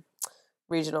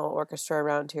regional orchestra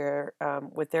around here,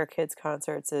 with their kids'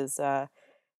 concerts, is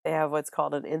they have what's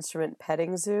called an instrument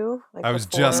petting zoo, like I was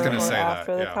just before gonna or say that.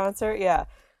 after the Yeah. concert. Yeah,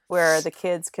 where the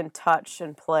kids can touch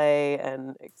and play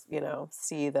and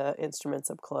see the instruments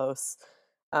up close.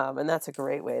 And that's a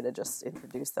great way to just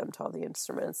introduce them to all the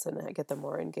instruments and get them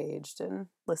more engaged in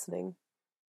listening.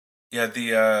 Yeah,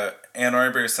 the Ann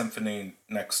Arbor Symphony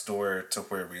next door to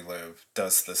where we live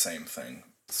does the same thing.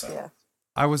 So Yeah.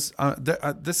 I was.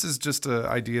 This is just an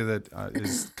idea that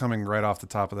is coming right off the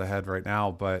top of the head right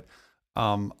now, but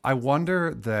I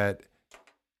wonder that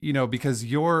because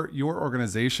your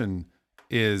organization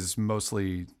is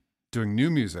mostly doing new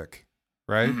music,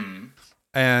 right? Mhm.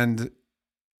 And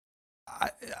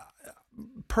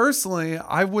personally,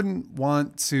 I wouldn't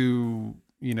want to,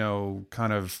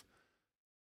 kind of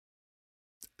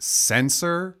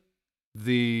censor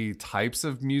the types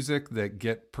of music that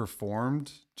get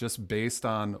performed just based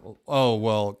on, oh,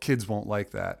 well, kids won't like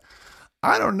that.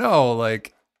 I don't know,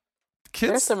 like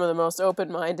They're kids. some of the most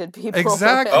open-minded people.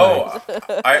 Exactly. Oh,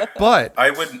 But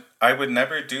I would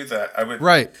never do that. I would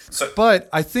right. So But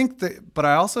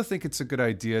I also think it's a good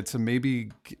idea to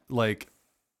maybe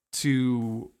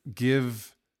to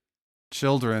give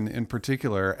children in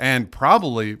particular, and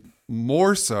probably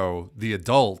more so the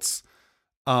adults,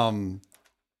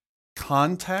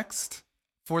 context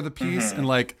for the piece. Mhm.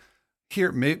 And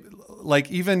here, maybe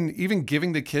even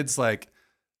giving the kids like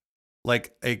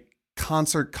a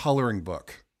concert coloring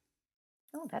book,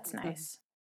 Oh, that's nice.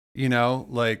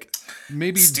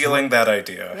 maybe stealing that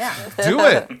idea. Yeah.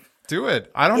 do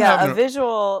it. I don't Yeah, have a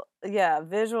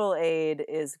visual aid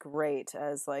is great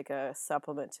as like a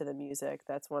supplement to the music.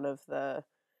 That's one of the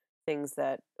things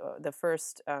that the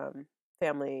first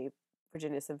family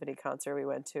Virginia Symphony concert we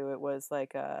went to, it was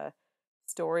like a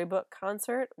storybook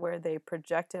concert where they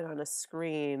projected on a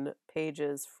screen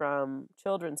pages from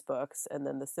children's books, and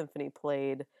then the symphony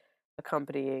played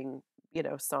accompanying,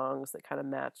 songs that kind of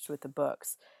matched with the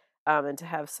books. And to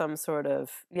have some sort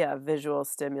of visual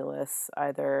stimulus,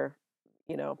 either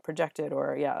projected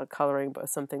or a coloring book,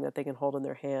 something that they can hold in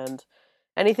their hand,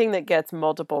 anything that gets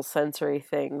multiple sensory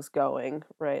things going,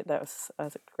 right? That's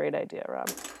a great idea, Rob.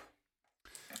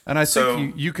 And I So-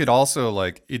 think you could also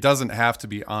it doesn't have to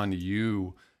be on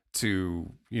you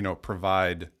to,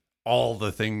 provide all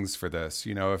the things for this.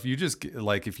 If you just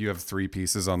if you have 3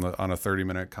 pieces on a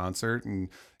 30-minute concert and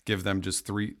give them just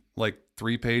 3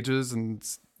 pages, and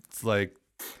it's like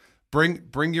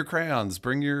bring your crayons,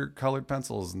 bring your colored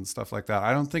pencils and stuff like that.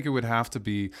 I don't think it would have to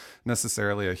be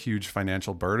necessarily a huge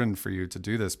financial burden for you to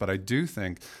do this, but I do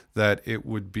think that it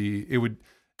would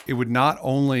not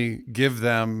only give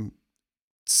them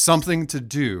something to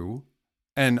do,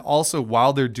 and also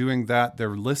while they're doing that,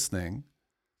 they're listening.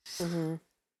 Mm-hmm.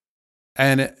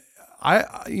 And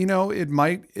it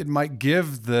might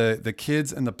give the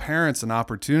kids and the parents an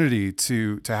opportunity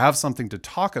to have something to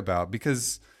talk about,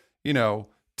 because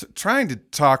trying to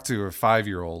talk to a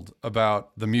 5-year-old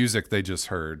about the music they just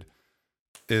heard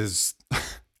is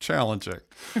challenging,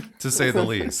 to say the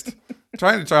least.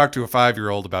 Trying to talk to a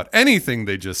 5-year-old about anything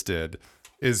they just did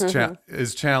is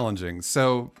challenging.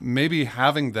 So maybe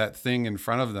having that thing in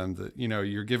front of them that,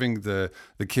 you're giving the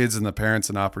kids and the parents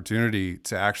an opportunity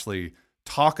to actually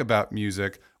talk about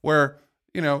music, where,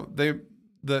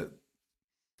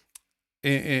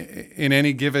 in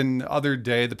any given other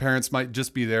day, the parents might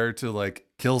just be there to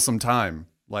kill some time,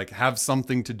 have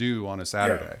something to do on a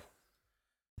Saturday.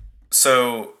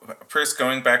 So first,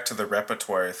 going back to the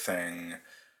repertoire thing,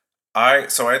 I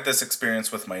had this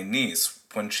experience with my niece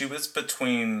when she was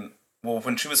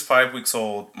when she was 5 weeks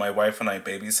old. My wife and I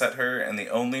babysat her, and the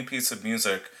only piece of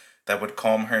music that would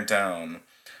calm her down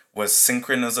was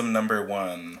Synchronism No.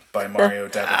 1 by Mario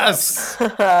Devadas.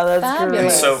 That's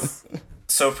Fabulous. great.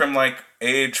 So from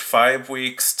age 5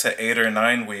 weeks to 8 or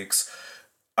 9 weeks,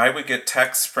 I would get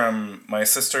texts from my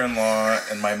sister-in-law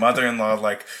and my mother-in-law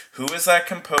like, who is that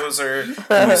composer?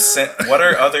 Who sent, what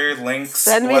are other links?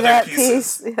 Send me what that other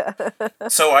pieces? piece. Yeah.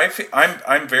 So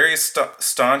I'm very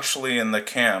staunchly in the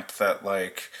camp that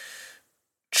like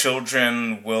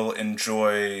children will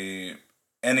enjoy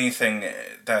anything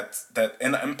that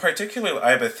and particularly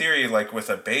I have a theory like with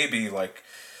a baby, like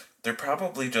they're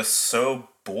probably just so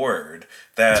bored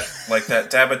that like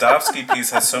that Davidovsky piece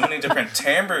has so many different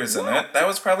timbres in it. That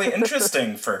was probably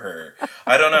interesting for her.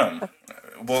 I don't know.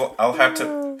 Well, I'll have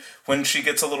to, when she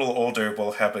gets a little older,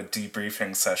 we'll have a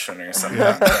debriefing session or something.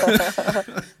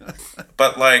 Yeah.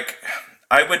 But like,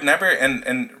 I would never,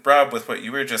 and Rob, with what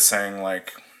you were just saying,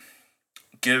 like,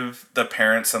 give the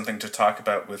parents something to talk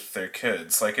about with their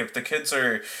kids. Like, if the kids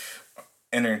are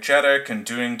energetic and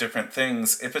doing different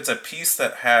things, if it's a piece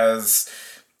that has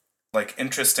like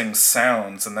interesting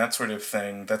sounds and that sort of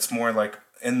thing, that's more like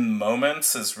in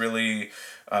moments is really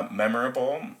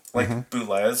memorable, like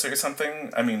Boulez or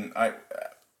something. I mean,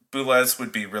 Boulez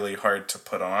would be really hard to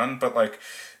put on, but like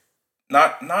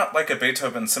not like a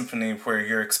Beethoven symphony where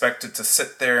you're expected to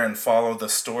sit there and follow the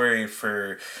story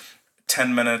for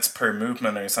 10 minutes per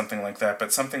movement or something like that,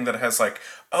 but something that has like,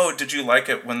 oh, did you like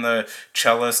it when the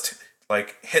cellist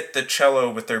like hit the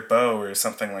cello with their bow or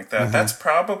something like that? That's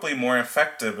probably more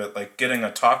effective at like getting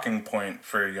a talking point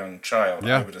for a young child,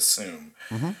 I would assume.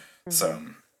 So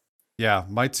yeah,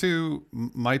 my two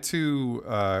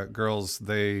girls,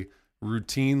 they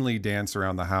routinely dance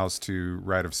around the house to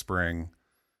Rite of Spring.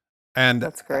 And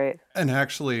That's great. And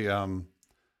actually,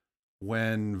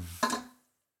 when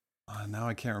now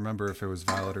I can't remember if it was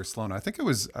Violet or Sloan. I think it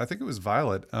was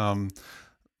Violet.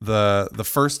 The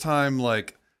first time,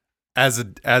 like as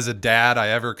a dad, I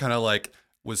ever kind of like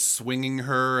was swinging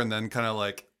her and then kind of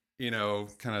like,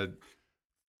 kind of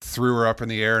threw her up in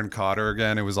the air and caught her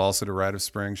again. It was also to Rite of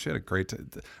Spring. She had a great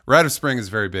Rite of Spring is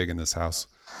very big in this house.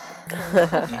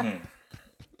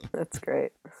 That's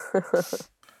great.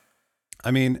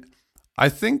 I mean, I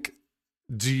think,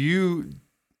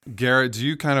 Garrett, do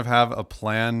you kind of have a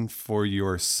plan for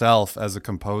yourself as a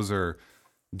composer?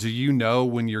 Do you know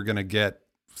when you're going to get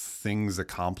things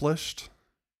accomplished?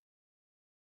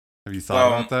 Have you thought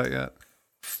about that yet?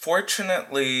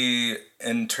 Fortunately,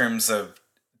 in terms of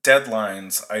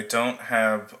deadlines, I don't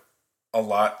have a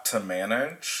lot to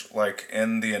manage. Like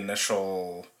in the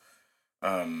initial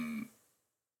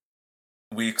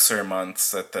weeks or months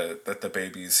that the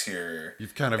baby's here,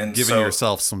 you've kind of given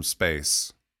yourself some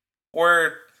space,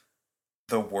 or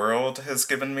the world has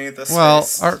given me this well,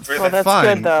 space. That's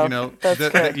fine. good, though. That's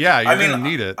good. Yeah, you're gonna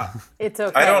need it. It's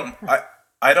okay.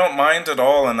 I don't mind at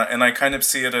all, and I kind of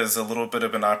see it as a little bit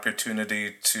of an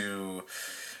opportunity to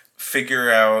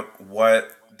figure out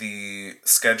what the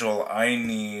schedule I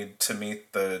need to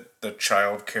meet the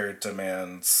childcare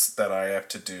demands that I have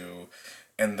to do,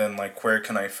 and then like where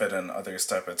can I fit in other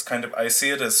stuff. It's kind of, I see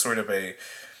it as sort of a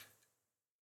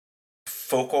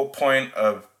focal point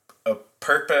of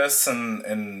purpose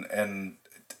and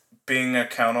being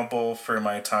accountable for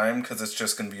my time, because it's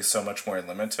just going to be so much more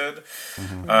limited.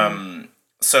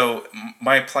 So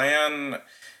my plan,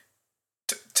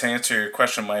 to answer your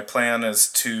question, my plan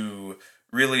is to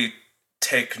really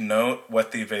take note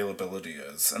what the availability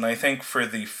is. And I think for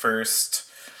the first,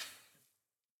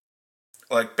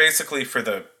 like basically for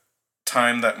the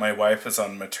time that my wife is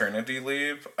on maternity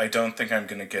leave, I don't think I'm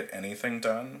going to get anything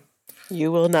done.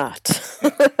 You will not.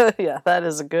 Yeah, that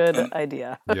is a good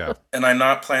idea. Yeah. And I'm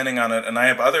not planning on it. And I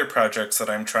have other projects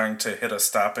that I'm trying to hit a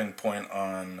stopping point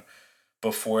on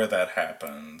before that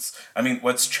happens. I mean,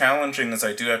 what's challenging is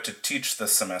I do have to teach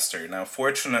this semester. Now,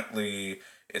 fortunately,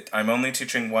 I'm only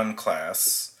teaching one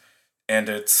class, and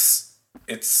it's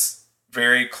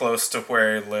very close to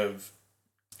where I live.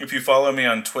 If you follow me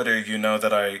on Twitter, you know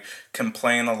that I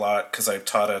complain a lot because I've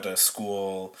taught at a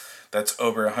school that's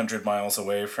over 100 miles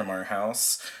away from our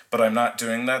house, but I'm not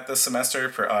doing that this semester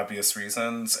for obvious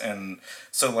reasons. And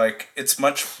so like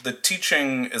the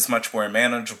teaching is much more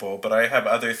manageable, but I have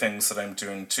other things that I'm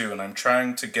doing too. And I'm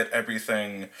trying to get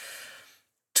everything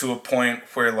to a point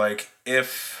where like,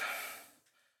 if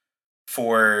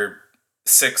for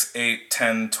 6, 8,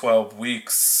 10, 12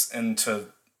 weeks into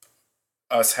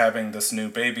us having this new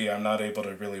baby, I'm not able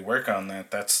to really work on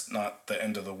that, that's not the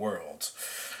end of the world.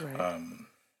 Right.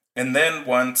 And then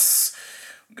once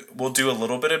we'll do a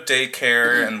little bit of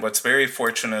daycare, and what's very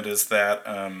fortunate is that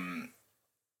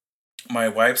my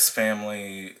wife's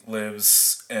family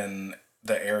lives in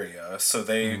the area, so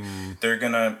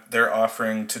they're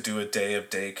offering to do a day of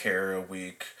daycare a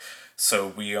week.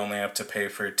 So we only have to pay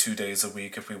for 2 days a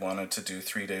week if we wanted to do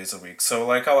 3 days a week. So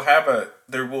like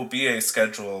there will be a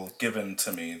schedule given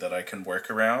to me that I can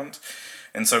work around.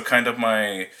 And so kind of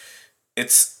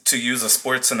it's to use a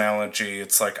sports analogy,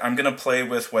 it's like I'm going to play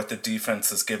with what the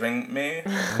defense is giving me,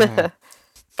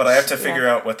 but I have to Yeah. figure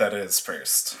out what that is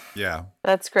first. Yeah.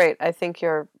 That's great. I think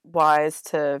you're wise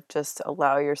to just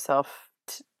allow yourself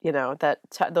to,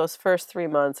 those first 3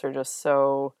 months are just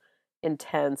so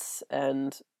intense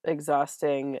and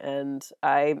exhausting. And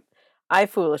I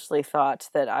foolishly thought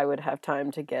that I would have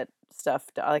time to get stuff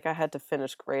done. Like I had to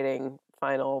finish grading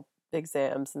final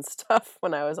exams and stuff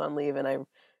when I was on leave, and I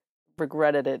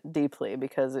regretted it deeply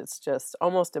because it's just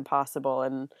almost impossible.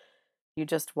 And you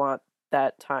just want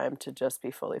that time to just be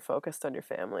fully focused on your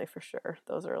family for sure,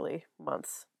 those early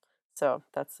months. So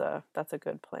that's a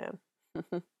good plan.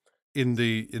 In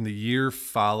the year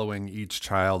following each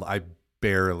child, I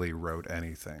barely wrote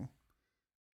anything.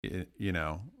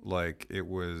 Like it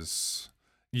was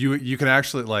you can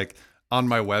actually, like, on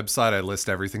my website I list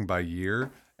everything by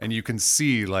year, and you can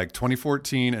see like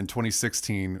 2014 and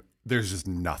 2016 there's just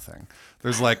nothing.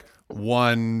 There's like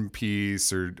one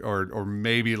piece or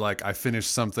maybe like I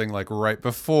finished something like right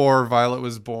before Violet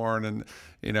was born, and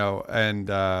and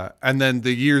then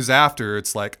the years after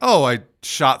it's like, oh, I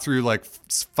shot through like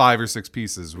 5 or 6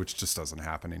 pieces, which just doesn't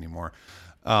happen anymore.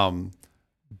 But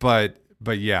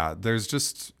yeah, there's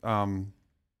just I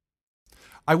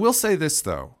will say this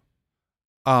though.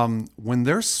 When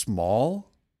they're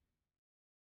small,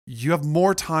 you have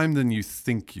more time than you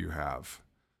think you have.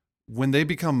 When they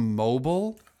become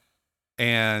mobile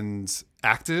and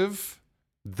active,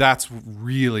 that's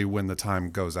really when the time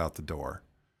goes out the door.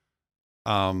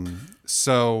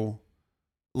 So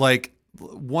like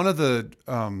one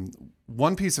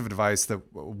piece of advice that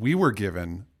we were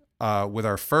given with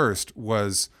our first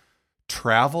was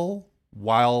travel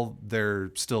while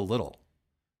they're still little,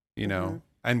 and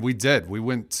we did. We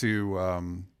went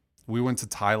to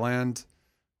Thailand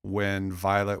when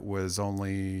Violet was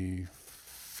only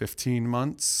 15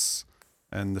 months,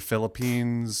 and the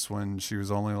Philippines when she was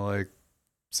only like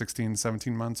 16,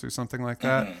 17 months or something like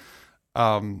that.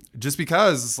 Just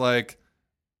because it's like,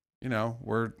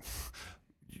 we're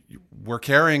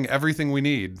carrying everything we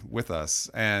need with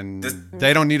us, and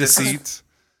they don't need a seat.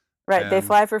 Right, they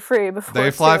fly for free before.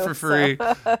 They fly too, for free.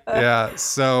 So. Yeah,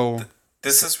 so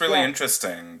this is really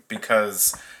interesting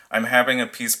because I'm having a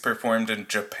piece performed in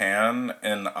Japan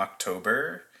in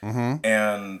October.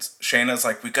 And Shayna's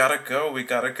like, we gotta go.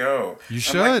 You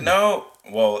should. I'm like, no.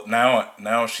 Well,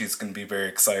 now she's gonna be very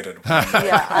excited.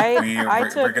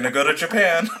 We're gonna go to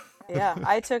Japan. Yeah,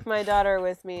 I took my daughter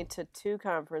with me to 2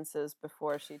 conferences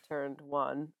before she turned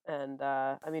 1, and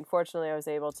fortunately,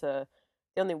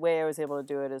 the only way I was able to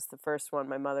do it is the first one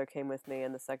my mother came with me,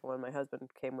 and the second one my husband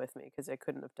came with me because I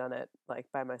couldn't have done it like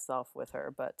by myself with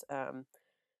her. But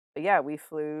yeah, we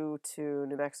flew to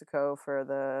New Mexico for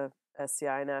the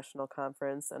SCI National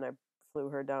Conference, and I flew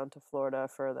her down to Florida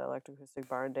for the Electroacoustic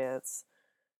Barn Dance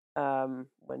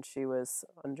when she was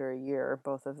under a year,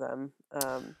 both of them.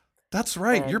 That's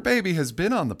right. Your baby has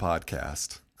been on the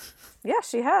podcast. Yeah,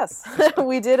 she has.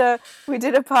 we did a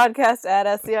podcast at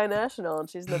SCI National, and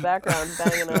she's in the background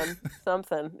banging on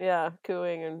something. Yeah,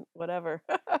 cooing and whatever.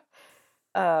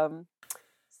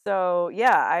 So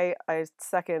yeah, I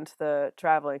second the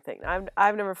traveling thing.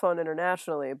 I've never flown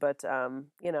internationally, but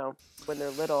when they're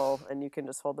little and you can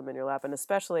just hold them in your lap, and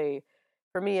especially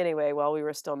for me anyway, while we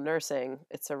were still nursing,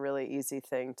 it's a really easy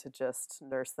thing to just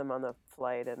nurse them on the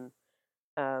flight, and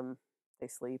they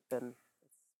sleep and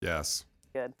yes,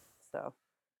 good. So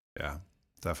yeah,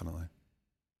 definitely.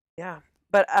 Yeah,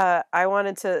 but I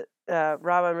wanted to,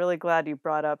 Rob, I'm really glad you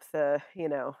brought up the,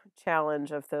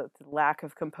 challenge of the lack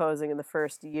of composing in the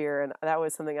first year. And that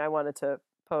was something I wanted to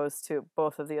pose to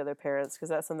both of the other parents, because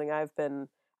that's something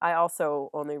I also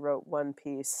only wrote one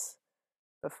piece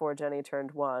before Jenny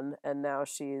turned 1. And now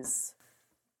she's,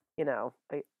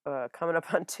 coming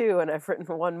up on 2, and I've written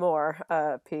one more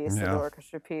piece, an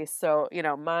orchestra piece. So,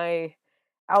 my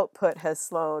output has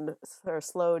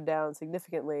slowed down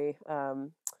significantly.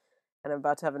 And I'm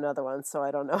about to have another one, so I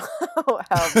don't know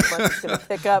how much it's going to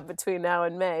pick up between now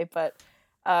and May. But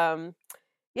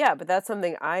but that's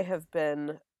something I have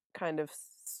been kind of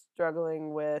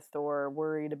struggling with or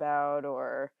worried about,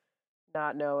 or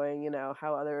not knowing,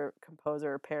 how other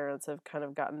composer parents have kind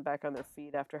of gotten back on their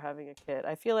feet after having a kid.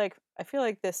 I feel like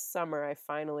this summer I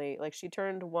finally, like, she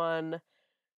turned 1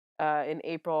 in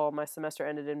April. My semester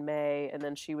ended in May, and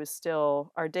then she was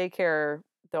still, our daycare,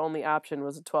 the only option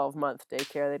was a 12-month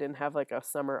daycare. They didn't have like a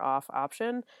summer off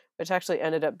option, which actually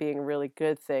ended up being a really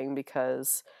good thing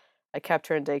because I kept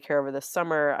her in daycare over the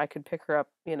summer. I could pick her up,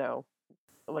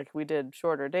 like we did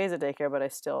shorter days at daycare, but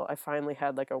I finally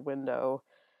had like a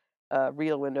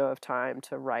real window of time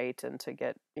to write and to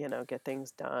get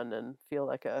things done and feel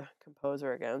like a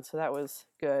composer again. So that was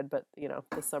good. But,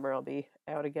 this summer I'll be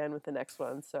out again with the next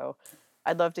one. So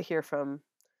I'd love to hear from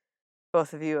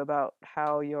both of you about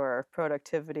how your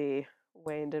productivity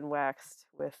waned and waxed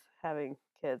with having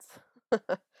kids.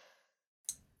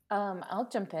 I'll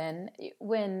jump in.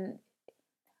 When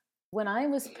I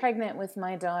was pregnant with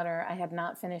my daughter, I had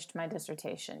not finished my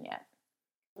dissertation yet.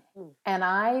 And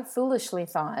I foolishly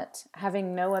thought,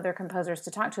 having no other composers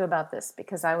to talk to about this,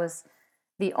 because I was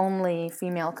the only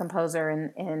female composer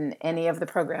in any of the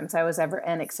programs I was ever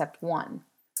in except one.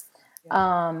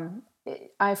 Yeah.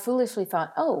 I foolishly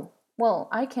thought, oh, well,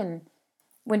 I can,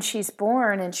 when she's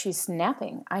born and she's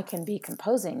napping, I can be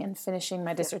composing and finishing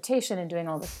my dissertation and doing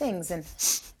all the things. And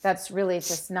that's really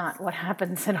just not what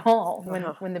happens at all.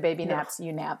 When the baby naps,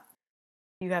 you nap.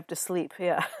 You have to sleep,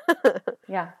 yeah.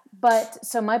 Yeah, but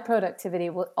so my productivity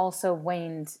also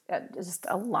waned just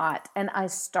a lot. And I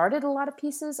started a lot of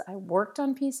pieces. I worked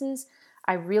on pieces.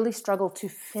 I really struggled to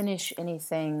finish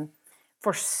anything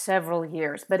for several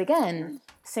years. But again,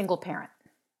 single parent.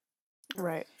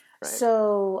 Right.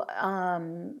 So,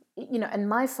 and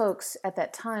my folks at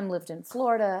that time lived in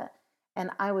Florida, and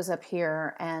I was up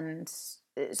here, and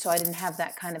so I didn't have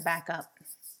that kind of backup.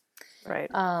 Right.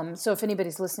 So if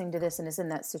anybody's listening to this and is in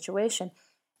that situation,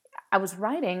 I was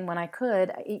writing when I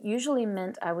could. It usually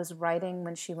meant I was writing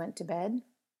when she went to bed,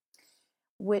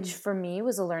 which for me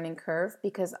was a learning curve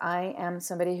because I am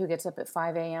somebody who gets up at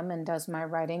 5 a.m. and does my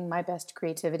writing. My best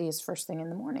creativity is first thing in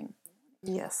the morning.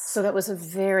 Yes. So that was a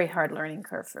very hard learning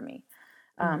curve for me.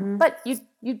 But you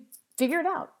figure it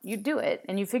out. You do it,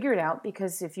 and you figure it out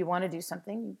because if you want to do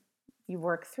something, you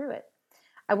work through it.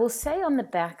 I will say on the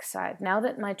backside, now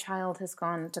that my child has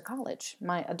gone to college,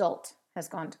 my adult has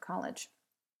gone to college,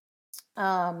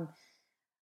 I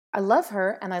love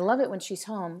her and I love it when she's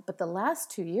home, but the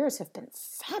last 2 years have been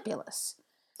fabulous.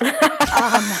 I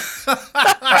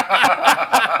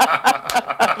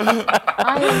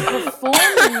am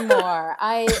performing more.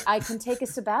 I can take a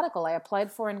sabbatical. I applied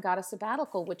for and got a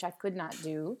sabbatical, which I could not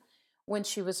do when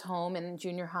she was home in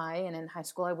junior high, and in high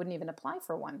school I wouldn't even apply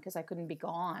for one because I couldn't be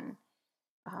gone.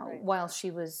 While she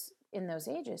was in those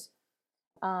ages.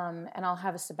 And I'll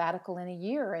have a sabbatical in a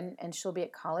year and she'll be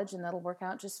at college and that'll work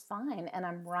out just fine. And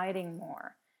I'm writing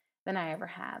more than I ever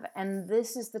have. And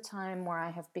this is the time where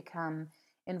I have become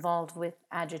involved with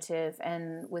Adjective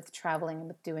and with traveling and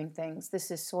with doing things. This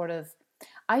is sort of,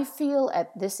 I feel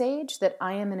at this age that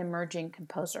I am an emerging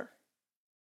composer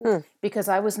because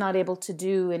I was not able to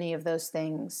do any of those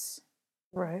things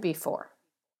before.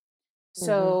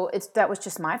 So that was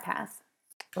just my path.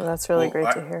 Well, that's really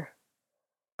great to hear.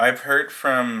 I've heard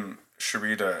from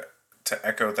Sharita to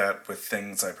echo that with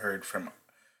things I've heard from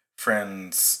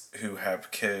friends who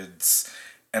have kids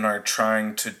and are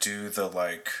trying to do the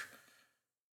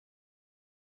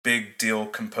big deal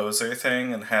composer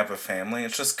thing and have a family.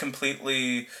 It's just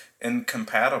completely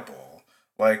incompatible.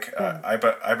 I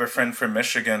have a friend from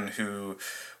Michigan who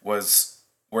was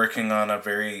working on a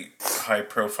very high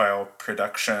profile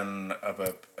production of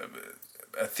a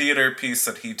theater piece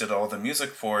that he did all the music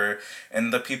for,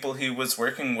 and the people he was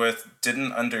working with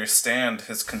didn't understand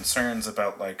his concerns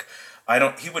about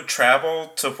he would travel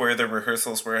to where the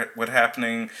rehearsals were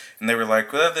happening, and they were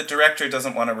like, well, the director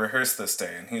doesn't want to rehearse this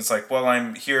day, and he's like, well,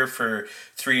 I'm here for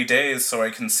 3 days so I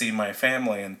can see my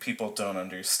family, and people don't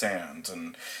understand.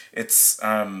 And it's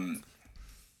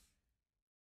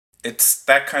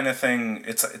that kind of thing.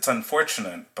 It's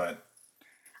unfortunate, but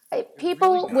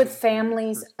people with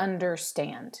families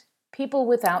understand. People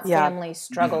without families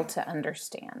struggle to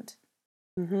understand.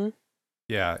 Mm-hmm.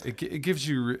 Yeah, it gives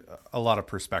you a lot of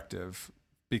perspective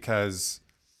because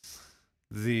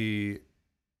it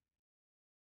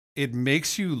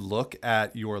makes you look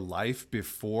at your life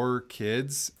before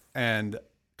kids and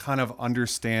kind of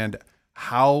understand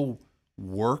how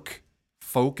work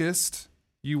focused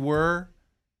you were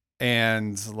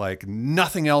and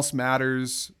nothing else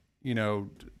matters,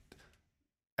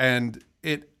 and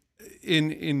it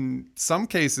in some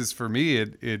cases for me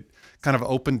it kind of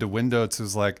opened a window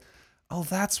to oh,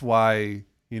 that's why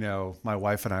my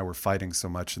wife and I were fighting so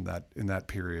much in that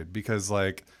period, because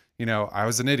I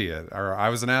was an idiot or I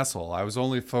was an asshole. I was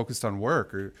only focused on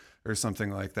work or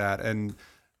something like that. And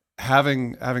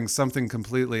having something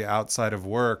completely outside of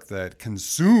work that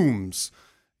consumes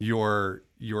your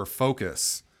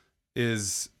focus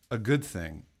is a good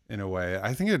thing in a way.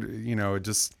 I think it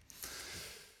just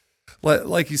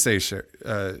like you say,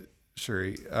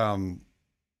 Shuri,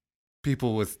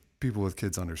 people with people with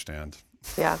kids understand.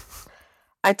 Yeah,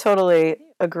 I totally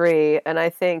agree. And I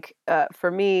think for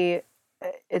me,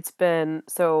 it's been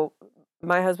so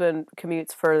my husband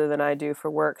commutes further than I do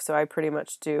for work. So I pretty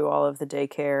much do all of the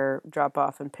daycare drop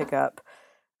off and pick up,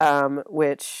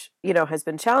 which, has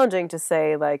been challenging to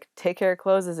say, like, daycare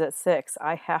closes at 6.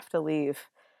 I have to leave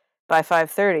by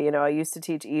 5:30. I used to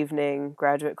teach evening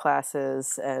graduate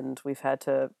classes, and I've had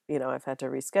to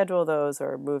reschedule those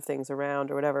or move things around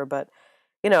or whatever. But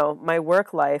my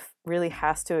work life really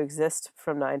has to exist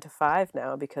from 9 to 5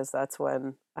 now because that's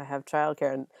when I have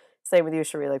childcare. And same with you,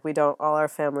 Cherie. Like, we don't, all our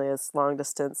family is long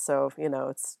distance. So,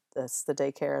 it's the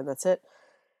daycare and that's it.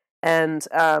 And,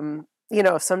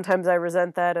 sometimes I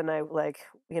resent that and I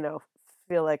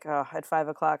feel like, oh, at 5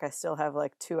 o'clock, I still have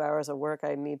like 2 hours of work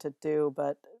I need to do.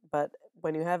 But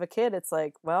when you have a kid, it's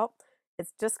like, well,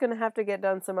 it's just going to have to get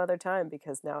done some other time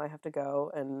because now I have to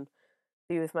go and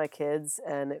be with my kids,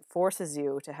 and it forces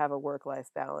you to have a work-life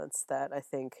balance that I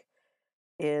think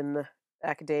in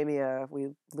academia we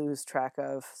lose track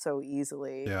of so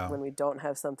easily Yeah. when we don't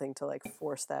have something to like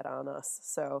force that on us.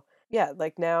 So yeah,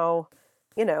 like now,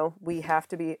 we have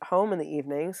to be home in the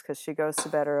evenings because she goes to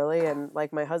bed early, and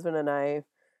like my husband and I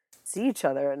see each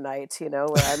other at night, where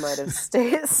I might have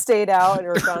stayed out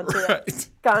or Right.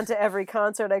 gone to every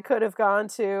concert I could have gone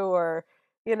to, or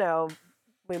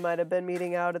we might have been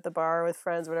meeting out at the bar with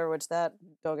friends, whatever, which that,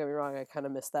 don't get me wrong, I kind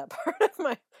of missed that part of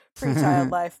my pre-child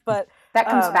life, but That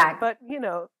comes back. but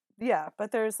yeah,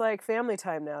 but there's like family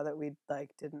time now that we like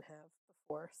didn't have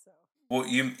before. So Well,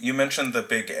 you mentioned the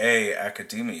big A,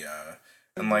 academia,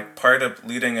 and like part of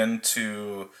leading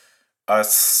into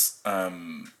us,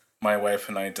 my wife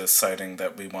and I deciding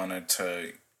that we wanted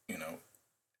to,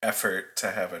 effort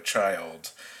to have a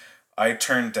child, I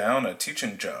turned down a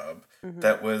teaching job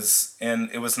that was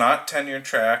it was not tenure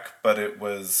track, but it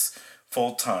was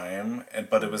full time,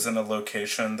 but it was in a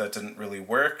location that didn't really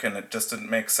work, and it just didn't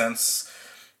make sense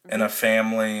in a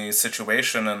family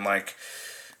situation. And like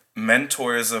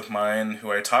mentors of mine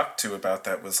who I talked to about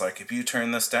that was like, if you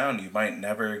turn this down, you might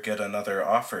never get another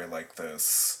offer like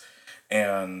this.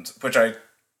 And which I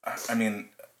mean,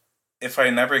 if I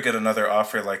never get another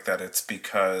offer like that, it's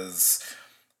because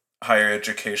higher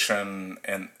education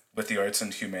and with the arts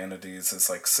and humanities is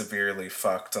like severely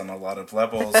fucked on a lot of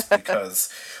levels because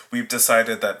we've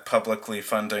decided that publicly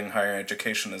funding higher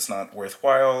education is not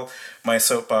worthwhile. My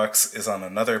soapbox is on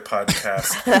another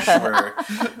podcast for sure.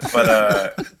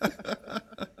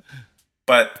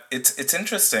 But it's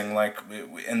interesting. Like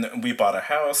we bought a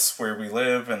house where we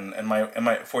live, and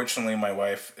my fortunately my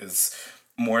wife is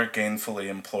more gainfully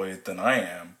employed than I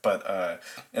am. But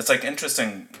it's like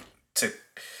interesting to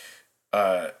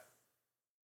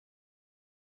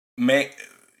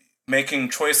making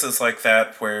choices like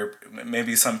that where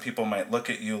maybe some people might look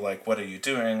at you like, what are you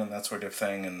doing, and that sort of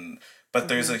thing, but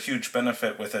there's a huge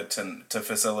benefit with it to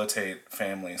facilitate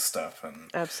family stuff.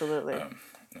 And absolutely.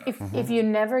 If you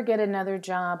never get another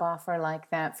job offer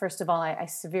like that, first of all, I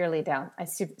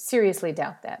seriously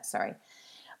doubt that, sorry.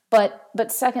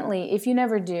 But secondly, if you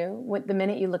never do, the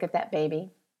minute you look at that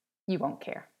baby, you won't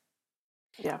care.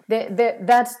 Yeah.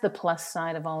 That's the plus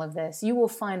side of all of this. You will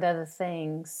find other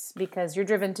things because you're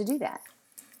driven to do that.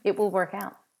 It will work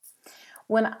out.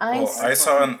 I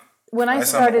saw an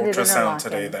ultrasound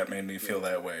today that made me feel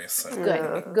that way. So.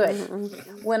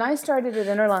 Good. When I started at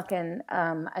Interlochen,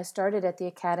 I started at the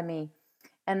academy,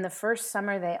 and the first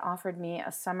summer they offered me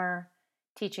a summer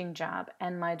teaching job,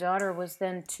 and my daughter was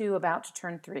then 2, about to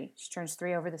turn 3. She turns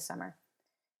 3 over the summer.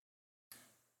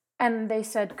 And they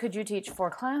said, could you teach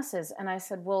 4 classes? And I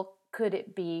said, well, could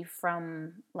it be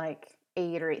from like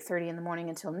 8 or 8:30 in the morning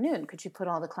until noon? Could you put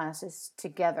all the classes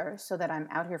together so that I'm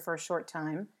out here for a short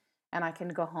time and I can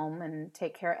go home and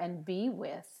take care and be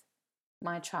with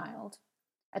my child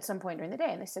at some point during the day?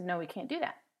 And they said, no, we can't do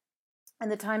that. And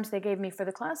the times they gave me for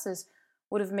the classes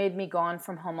would have made me gone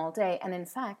from home all day. And in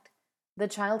fact, the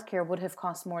childcare would have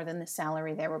cost more than the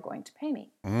salary they were going to pay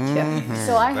me.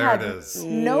 So I had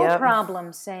no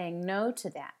problem saying no to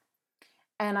that.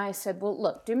 And I said, well,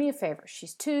 look, do me a favor.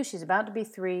 She's 2, she's about to be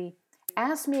 3.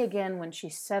 Ask me again when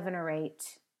she's 7 or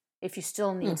 8 if you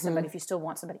still need somebody, if you still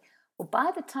want somebody. Well,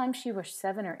 by the time she was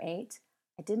 7 or 8,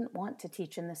 I didn't want to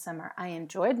teach in the summer. I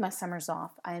enjoyed my summers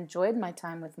off. I enjoyed my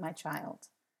time with my child.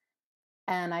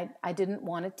 And I didn't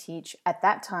want to teach at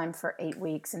that time for 8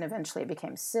 weeks, and eventually it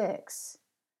became 6.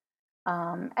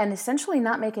 And essentially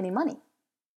not make any money.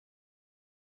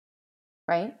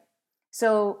 Right?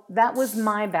 So that was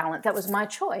my balance. That was my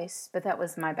choice, but that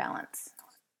was my balance.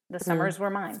 The summers were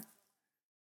mine.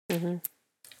 And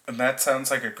that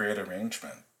sounds like a great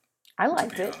arrangement. I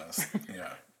liked to be it. honest.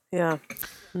 Yeah. Yeah.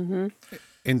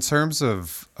 in terms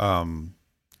of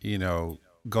you know,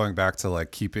 going back to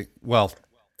like keeping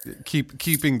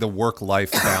the work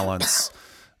life balance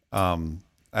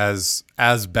as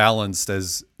balanced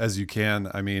as you can.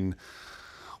 I mean,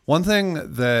 one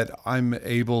thing that I'm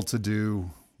able to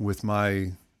do with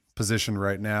my position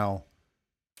right now,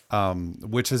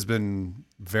 which has been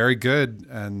very good,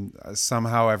 and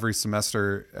somehow every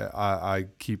semester I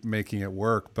keep making it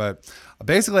work. But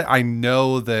basically, I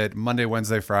know that Monday,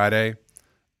 Wednesday, Friday,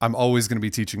 I'm always going to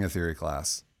be teaching a theory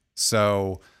class.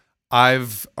 So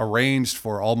I've arranged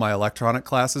for all my electronic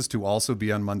classes to also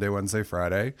be on Monday, Wednesday,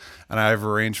 Friday. And I've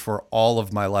arranged for all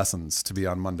of my lessons to be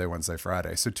on Monday, Wednesday,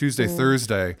 Friday. So Tuesday,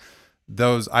 Thursday,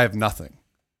 those I have nothing.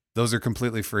 Those are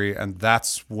completely free. And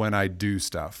that's when I do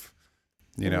stuff.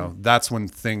 You know, that's when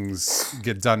things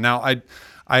get done. Now,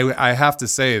 I have to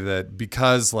say that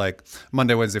because like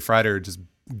Monday, Wednesday, Friday are just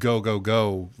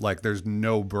go, like there's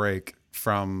no break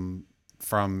from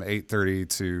 8:30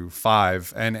 to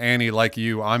 5. And Annie, like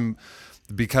you,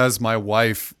 because my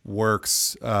wife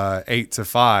works 8 to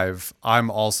 5, I'm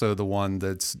also the one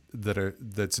that's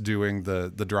doing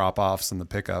the drop-offs and the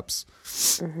pickups.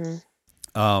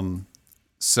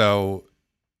 So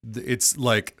it's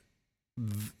like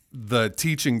the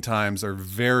teaching times are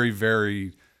very,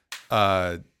 very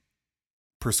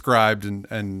prescribed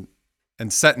and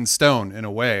set in stone in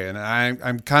a way. And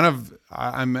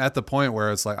I'm at the point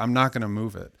where it's like, I'm not going to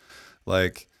move it.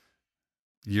 Like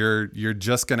you're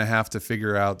just going to have to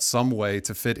figure out some way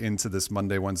to fit into this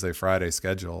Monday, Wednesday, Friday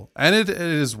schedule. And it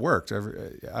has worked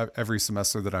every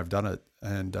semester that I've done it.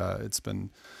 And it's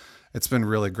been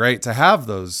really great to have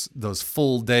those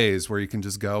full days where you can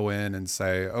just go in and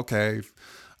say, okay,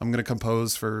 I'm going to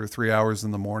compose for 3 hours in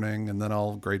the morning, and then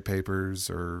I'll grade papers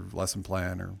or lesson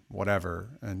plan or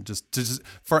whatever. And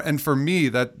for me,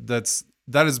 that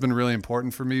has been really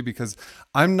important for me, because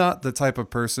I'm not the type of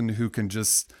person who can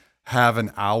just have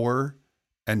an hour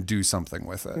and do something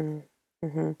with it.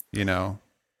 Mm-hmm. You know?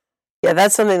 Yeah,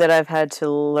 that's something that I've had to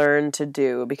learn to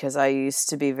do, because I used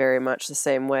to be very much the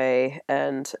same way.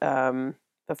 And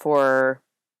before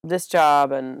this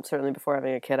job, and certainly before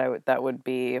having a kid, that would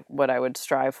be what I would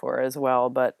strive for as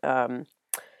well. But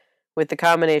with the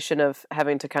combination of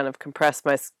having to kind of compress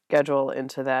my schedule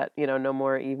into that, no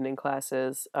more evening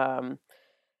classes, and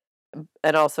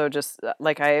also just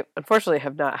like I unfortunately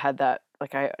have not had that.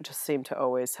 Like I just seem to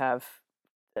always have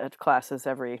classes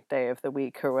every day of the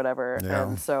week or whatever, Yeah.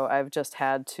 and so I've just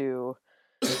had to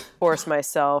force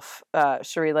myself.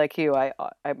 Cherie, like you,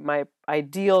 my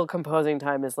ideal composing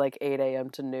time is like 8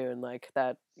 a.m. to noon. Like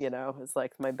that, is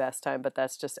like my best time, but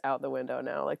that's just out the window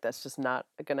now. Like that's just not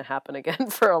going to happen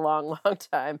again for a long, long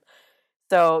time.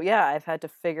 So yeah, I've had to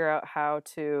figure out how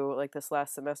to, like this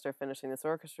last semester finishing this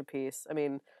orchestra piece. I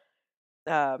mean,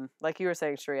 like you were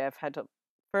saying, Cherie, I've had to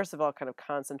first of all kind of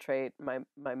concentrate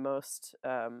my most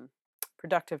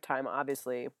productive time,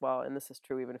 obviously. Well, and this is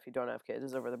true even if you don't have kids,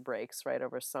 is over the breaks, right?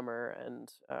 Over summer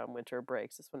and winter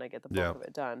breaks is when I get the bulk of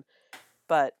it done.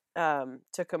 But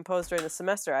to compose during the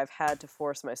semester, I've had to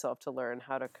force myself to learn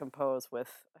how to compose with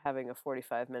having a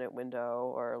 45-minute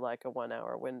window or like a 1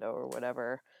 hour window or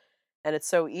whatever. And it's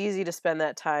so easy to spend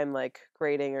that time like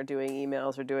grading or doing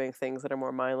emails or doing things that are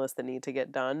more mindless that need to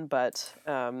get done. But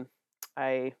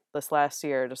I, this last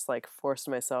year, just like forced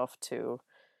myself to,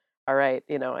 all right,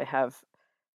 I have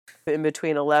in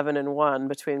between 11 and 1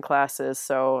 between classes.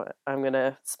 So I'm going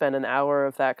to spend an hour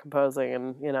of that composing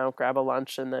and, grab a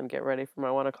lunch and then get ready for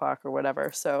my 1 o'clock or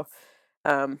whatever. So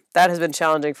that has been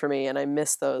challenging for me. And I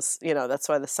miss those, that's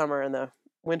why the summer and the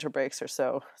winter breaks are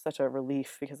such a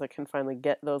relief, because I can finally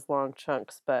get those long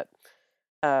chunks. But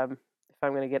if I'm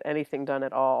going to get anything done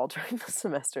at all during the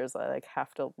semesters, I like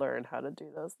have to learn how to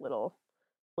do those little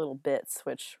bits,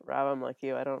 which Rob, I'm like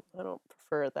you, I don't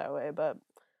prefer it that way, but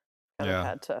kind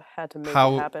of had to make it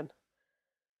happen.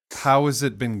 How has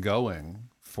it been going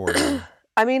for you?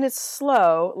 I mean, it's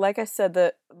slow. Like I said,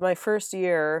 my first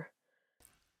year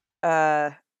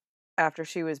after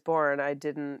she was born, I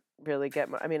didn't really get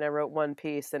I mean, I wrote one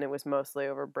piece and it was mostly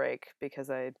over break,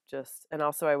 because and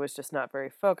also I was just not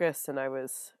very focused, and I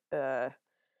was the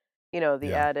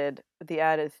added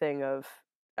thing of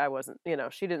I wasn't,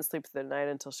 she didn't sleep through the night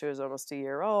until she was almost a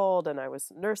year old, and I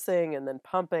was nursing and then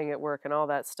pumping at work, and all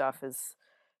that stuff is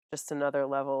just another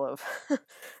level of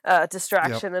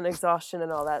distraction and exhaustion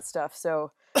and all that stuff.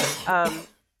 So,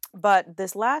 but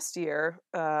this last year,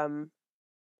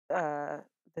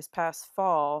 this past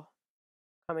fall,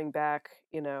 coming back,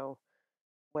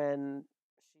 when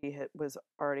she was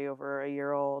already over a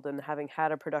year old and having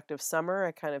had a productive summer,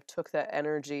 I kind of took that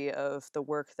energy of the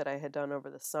work that I had done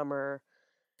over the summer,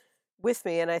 with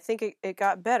me, and I think it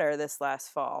got better this last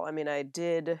fall. I mean, I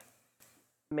did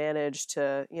manage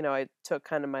to, I took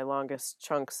kind of my longest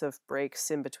chunks of breaks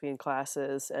in between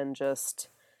classes and just,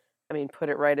 I mean, put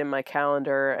it right in my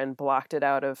calendar and blocked it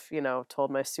out of, told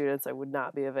my students I would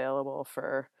not be available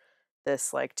for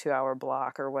this like 2 hour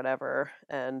block or whatever.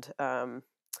 And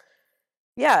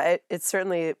yeah, it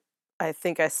certainly, I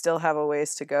think I still have a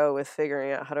ways to go with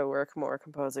figuring out how to work more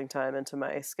composing time into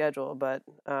my schedule. But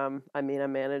I mean, I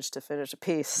managed to finish a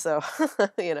piece. So,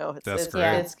 That's it's,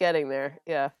 great. it's getting there.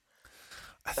 Yeah.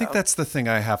 I think that's the thing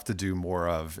I have to do more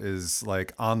of is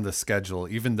like on the schedule,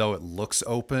 even though it looks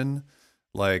open,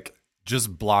 like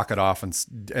just block it off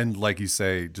and like you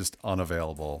say, just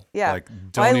unavailable. Yeah. Like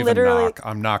don't even knock.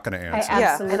 I'm not going to answer.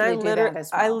 absolutely and do that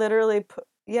as well.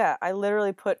 I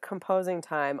literally put composing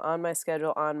time on my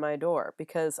schedule on my door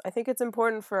because I think it's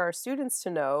important for our students to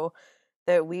know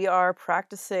that we are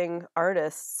practicing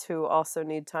artists who also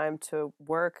need time to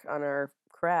work on our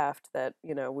craft that,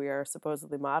 we are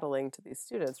supposedly modeling to these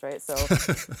students, right? So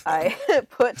I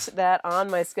put that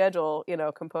on my schedule,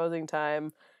 composing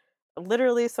time,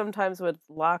 literally sometimes would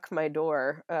lock my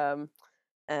door.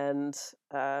 And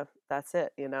that's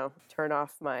it, turn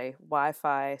off my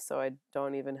Wi-Fi so I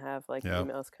don't even have like Yep.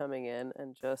 emails coming in,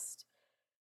 and just,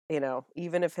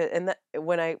 even if it, and that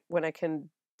when I can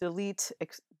delete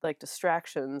like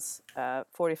distractions,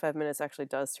 45 minutes actually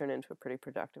does turn into a pretty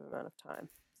productive amount of time.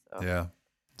 So Yeah.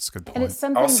 That's a good And point. it's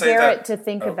something, say Garrett, that- to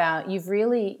think about. You're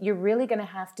really going to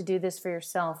have to do this for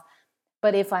yourself.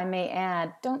 But if I may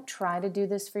add, don't try to do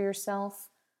this for yourself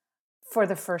for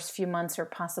the first few months or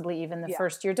possibly even the Yeah.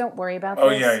 first year. Don't worry about Oh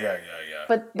this. yeah.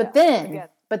 But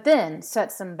Yeah. then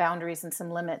set some boundaries and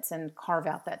some limits and carve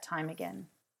out that time again.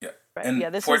 Yeah. Right. And Yeah,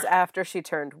 this was after she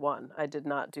turned 1. I did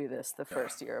not do this the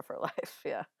first year of her life.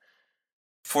 Yeah.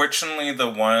 fortunately, the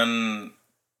one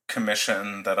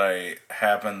commission that I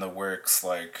have in the works,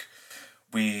 like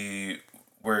we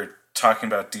were talking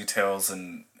about details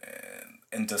in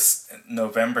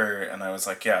November, and I was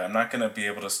like, yeah, I'm not going to be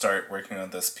able to start working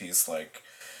on this piece like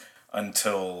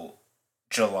until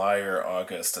July or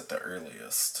August at the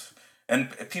earliest. And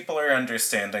people are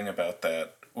understanding about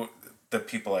that. The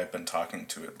people I've been talking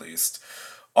to, at least.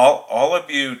 All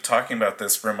of you talking about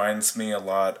this reminds me a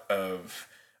lot of.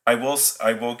 I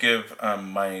will give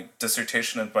my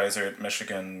dissertation advisor at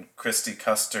Michigan, Christy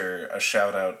Custer, a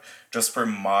shout out just for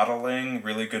modeling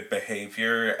really good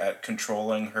behavior at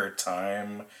controlling her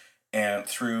time and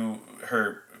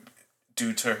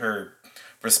due to her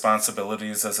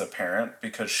responsibilities as a parent,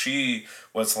 because she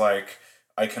was like,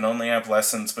 I can only have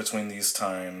lessons between these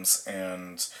times,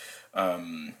 and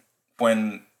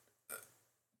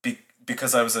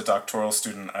because I was a doctoral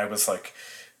student, I was like,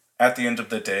 at the end of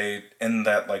the day, in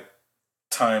that like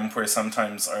time where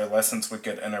sometimes our lessons would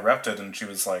get interrupted, and she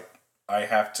was like, I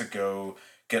have to go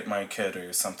get my kid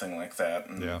or something like that.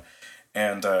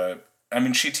 And I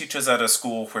mean, she teaches at a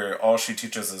school where all she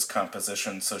teaches is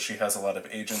composition, so she has a lot of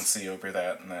agency over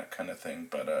that and that kind of thing.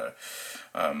 But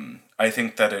I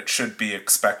think that it should be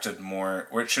expected more,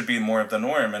 or it should be more of the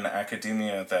norm in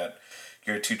academia, that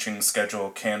your teaching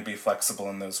schedule can be flexible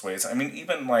in those ways. I mean,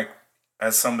 even like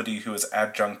as somebody who is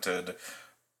adjuncted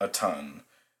a ton,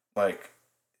 like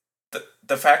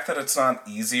the fact that it's not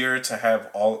easier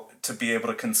to be able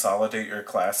to consolidate your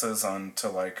classes onto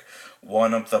like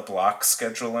one of the block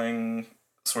scheduling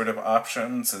sort of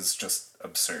options is just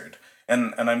absurd.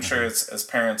 And I'm sure as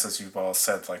parents, as you've all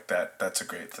said, like that's a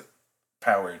great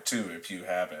power too, if you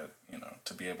have it,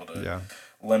 to be able to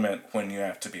limit when you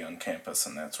have to be on campus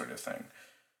and that sort of thing.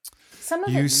 Some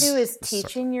of it too is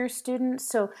teaching your students.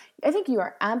 So I think you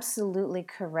are absolutely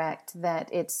correct that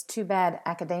it's too bad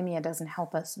academia doesn't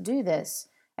help us do this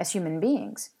as human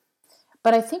beings.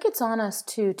 But I think it's on us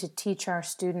too to teach our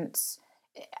students.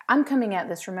 I'm coming at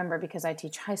this, remember, because I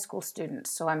teach high school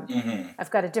students. So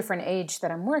I've got a different age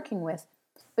that I'm working with.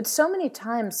 But so many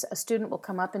times a student will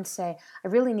come up and say, I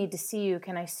really need to see you.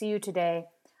 Can I see you today?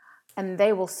 And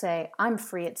they will say, I'm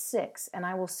free at 6. And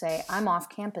I will say, I'm off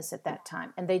campus at that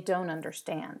time. And they don't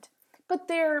understand. But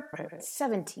they're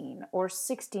 17 or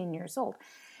 16 years old.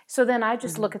 So then I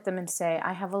just look at them and say,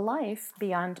 I have a life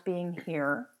beyond being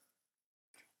here.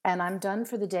 And I'm done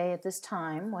for the day at this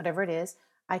time, whatever it is.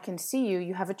 I can see you.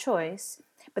 You have a choice.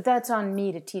 But that's on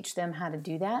me to teach them how to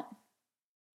do that,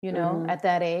 at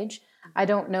that age. I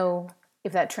don't know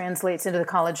if that translates into the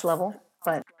college level,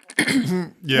 but...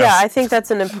 Yeah, I think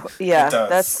that's an important.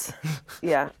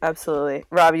 Absolutely.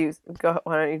 Rob, you go.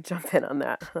 Why don't you jump in on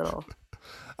that?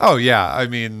 Oh yeah, I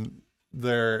mean,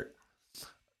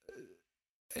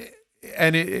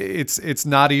 and it's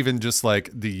not even just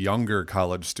like the younger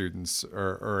college students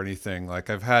or anything. Like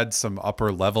I've had some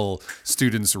upper level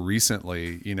students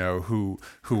recently, you know, who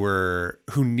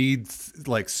need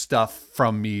like stuff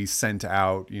from me sent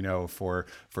out, you know, for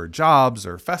jobs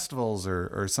or festivals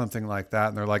or something like that.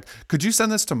 And they're like, could you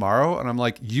send this tomorrow? And I'm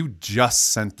like, you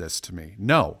just sent this to me.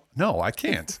 No, I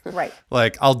can't. Right.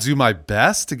 Like I'll do my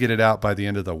best to get it out by the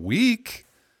end of the week.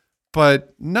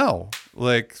 But no,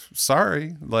 like,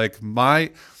 sorry, like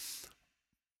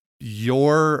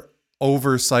your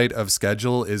oversight of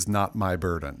schedule is not my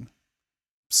burden.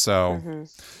 So,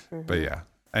 but yeah,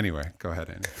 anyway, go ahead,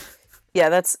 Annie. Yeah,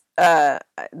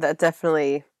 that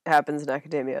definitely happens in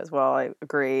academia as well. I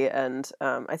agree. And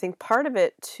I think part of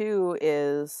it too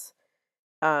is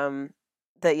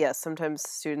that yes, sometimes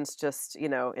students just, you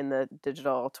know, in the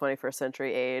digital 21st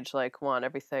century age, like want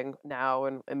everything now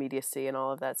and immediacy and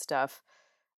all of that stuff.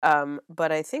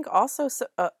 But I think also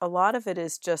a lot of it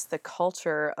is just the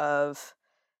culture of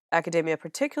academia,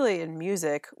 particularly in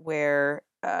music, where,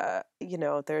 you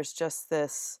know, there's just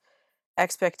this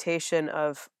expectation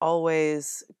of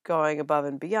always going above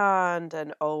and beyond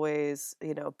and always,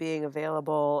 you know, being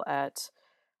available at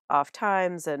off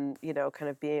times and, you know, kind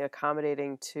of being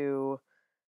accommodating to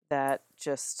that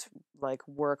just like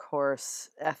workhorse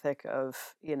ethic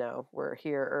of, you know, we're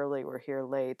here early, we're here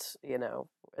late, you know,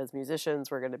 as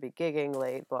musicians, we're going to be gigging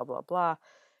late, blah, blah, blah.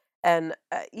 And,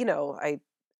 you know, I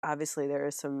obviously there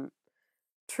is some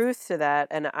truth to that.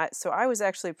 And so I was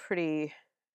actually pretty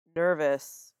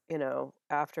nervous, you know,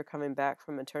 after coming back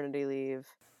from maternity leave,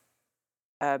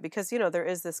 because, you know, there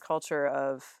is this culture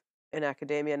of in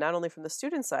academia, not only from the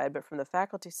student side, but from the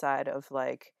faculty side of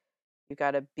like, you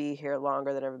got to be here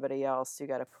longer than everybody else. You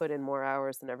got to put in more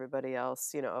hours than everybody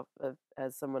else. You know,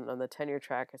 as someone on the tenure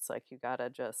track, it's like you got to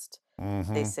just,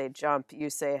 they say jump, you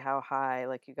say how high,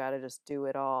 like you got to just do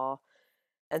it all.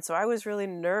 And so I was really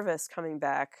nervous coming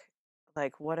back.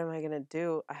 Like, what am I going to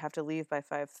do? I have to leave by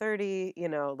 5:30, you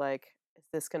know, like, is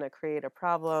this going to create a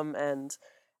problem? And,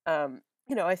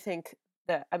 you know, I think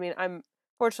that, I mean,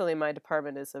 fortunately, my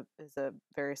department is a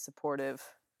very supportive,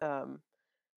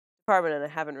 department, and I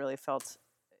haven't really felt,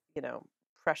 you know,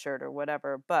 pressured or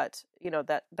whatever. But you know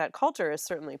that culture is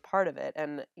certainly part of it,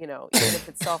 and you know, even if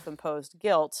it's self-imposed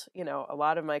guilt, you know, a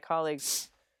lot of my colleagues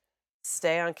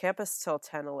stay on campus till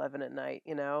 10, 11 at night,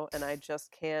 you know, and I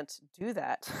just can't do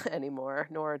that anymore.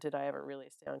 Nor did I ever really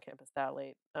stay on campus that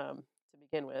late to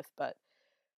begin with,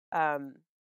 um,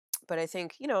 but I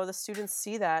think, you know, the students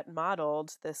see that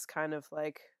modeled, this kind of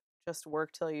like just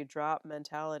work till you drop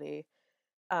mentality.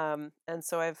 And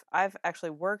so I've actually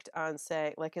worked on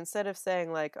saying, like, instead of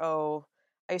saying like, oh,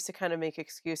 I used to kind of make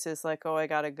excuses like, oh, I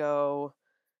gotta go,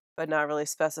 but not really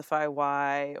specify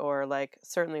why, or like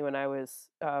certainly when I was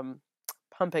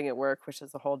pumping at work, which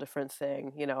is a whole different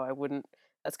thing, you know, I wouldn't.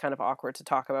 That's kind of awkward to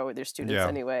talk about with your students Yeah.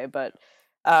 anyway, but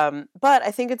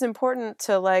I think it's important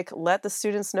to like let the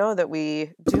students know that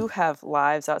we do have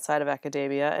lives outside of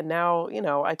academia. And now, you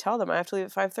know, I tell them I have to leave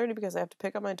at 5:30 because I have to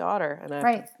pick up my daughter and I have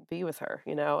Right. to be with her,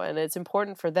 you know, and it's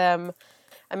important for them.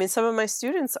 I mean, some of my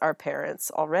students are parents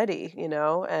already, you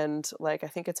know, and like I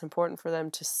think it's important for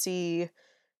them to see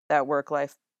that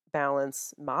work-life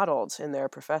balance modeled in their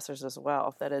professors as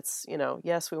well. That it's, you know,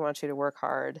 yes, we want you to work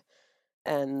hard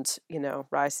and, you know,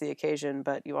 rise to the occasion,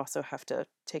 but you also have to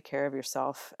take care of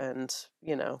yourself and,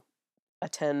 you know,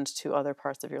 attend to other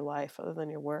parts of your life other than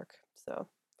your work. So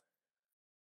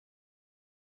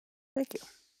thank you.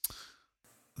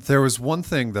 There was one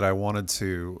thing that I wanted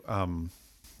to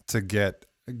get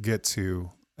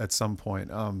to at some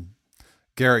point.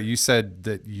 Garrett, you said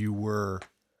that you were,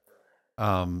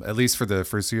 at least for the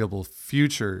foreseeable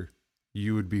future,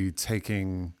 you would be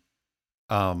taking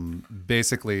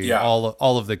basically Yeah.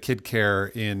 all of the kid care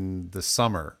in the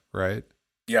summer, right?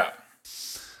 Yeah.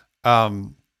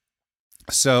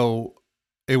 So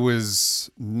it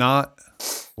was not,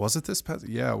 was it this past?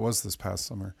 Yeah, it was this past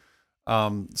summer.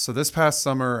 So this past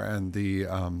summer and the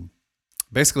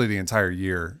basically the entire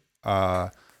year,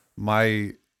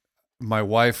 my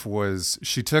wife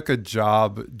she took a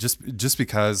job just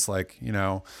because, like, you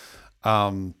know,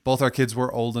 both our kids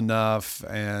were old enough,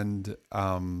 and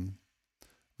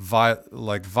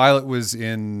Violet was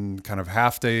in kind of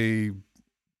half day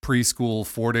preschool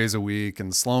 4 days a week,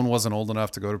 and Sloan wasn't old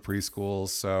enough to go to preschool,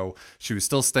 so she was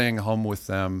still staying home with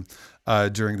them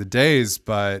during the days.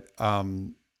 But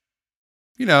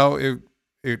you know,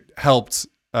 it helped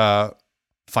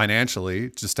financially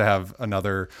just to have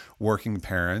another working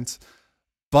parent.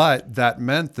 But that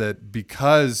meant that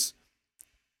because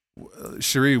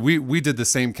Cherie, we did the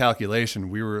same calculation.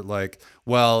 We were like,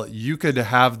 well, you could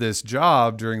have this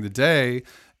job during the day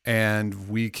and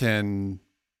we can,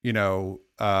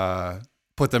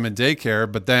 put them in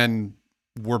daycare, but then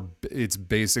it's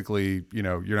basically,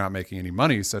 you're not making any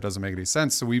money. So it doesn't make any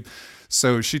sense.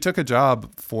 So she took a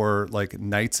job for like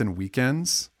nights and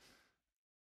weekends,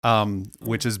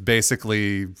 which is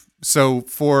basically, so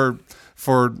for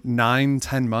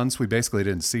 9-10 months, we basically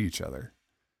didn't see each other.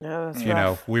 No, that's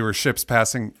rough. We were ships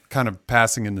passing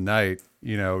in the night.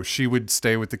 She would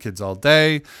stay with the kids all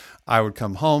day. I would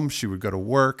come home. She would go to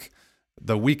work.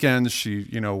 The weekends, she,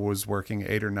 was working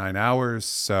 8 or 9 hours.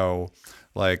 So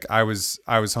like I was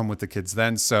home with the kids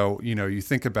then. So, you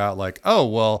think about like, oh,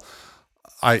 well,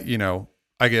 I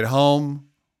get home,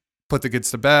 put the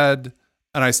kids to bed,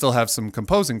 and I still have some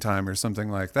composing time or something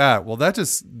like that. Well, that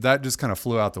just kind of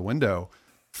flew out the window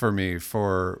for me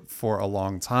for a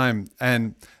long time.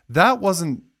 And that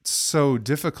wasn't so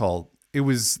difficult. It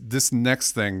was this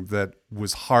next thing that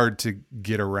was hard to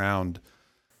get around.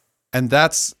 And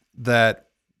that's that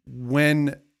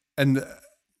and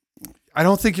I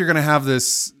don't think you're going to have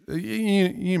this,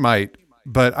 you might,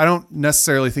 but I don't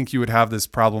necessarily think you would have this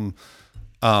problem,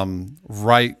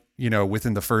 right,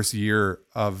 within the first year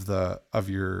of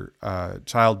your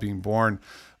child being born.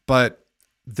 But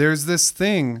there's this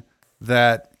thing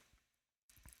that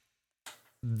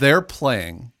they're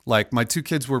playing, like my two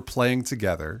kids were playing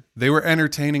together. They were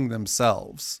entertaining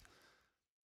themselves.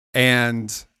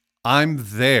 And I'm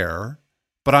there,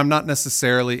 but I'm not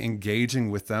necessarily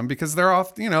engaging with them because they're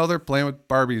off, they're playing with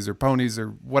Barbies or ponies or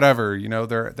whatever,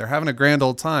 they're having a grand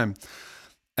old time.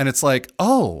 And it's like,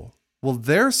 oh, well,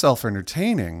 they're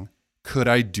self-entertaining. Could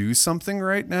I do something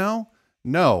right now?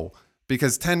 No,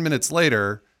 because 10 minutes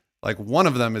later, like one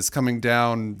of them is coming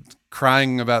down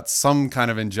crying about some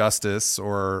kind of injustice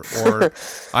or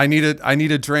I need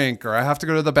a drink or I have to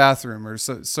go to the bathroom or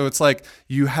so it's like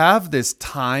you have this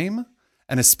time.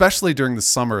 And especially during the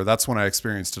summer, that's when I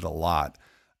experienced it a lot.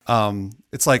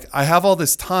 It's like I have all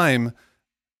this time,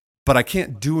 but I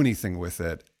can't do anything with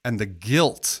it. And the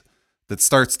guilt that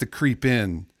starts to creep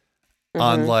in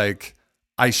on like,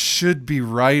 I should be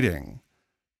writing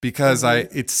because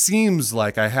it seems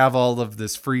like I have all of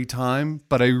this free time,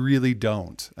 but I really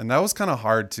don't. And that was kind of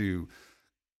hard to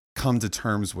come to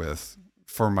terms with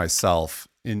for myself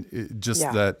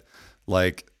that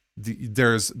like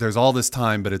there's all this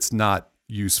time, but it's not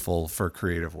useful for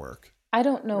creative work. I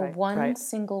don't know one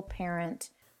single parent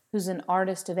who's an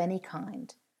artist of any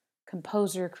kind,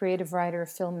 composer, creative writer,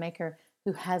 filmmaker,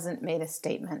 who hasn't made a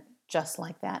statement just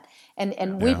like that.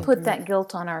 And we put that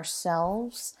guilt on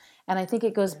ourselves. And I think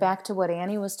it goes back to what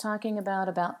Annie was talking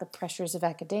about the pressures of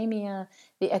academia,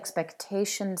 the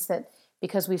expectations that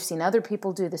because we've seen other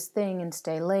people do this thing and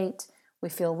stay late, we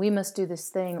feel we must do this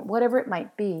thing, whatever it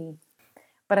might be.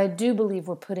 But I do believe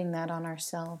we're putting that on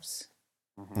ourselves.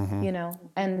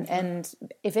 And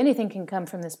if anything can come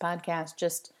from this podcast,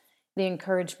 just the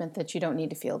encouragement that you don't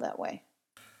need to feel that way.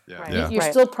 You're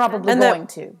still probably going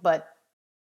to, but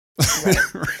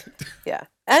yeah.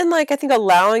 And like I think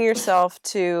allowing yourself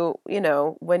to,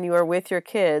 when you are with your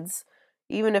kids,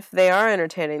 even if they are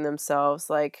entertaining themselves,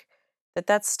 like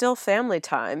that's still family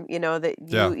time, that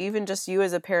you even just you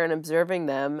as a parent observing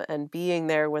them and being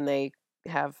there when they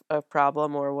have a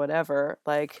problem or whatever,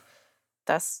 like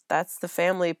that's the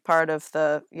family part of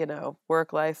the,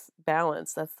 work-life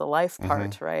balance. That's the life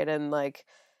part, right? And like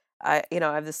I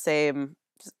have the same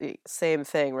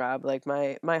thing, Rob. Like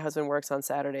my husband works on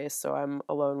Saturdays, so I'm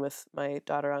alone with my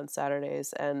daughter on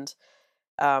Saturdays. And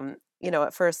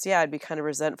at first, I'd be kind of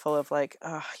resentful of like,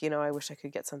 I wish I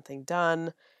could get something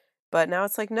done. But now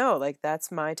it's like, no, like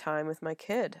that's my time with my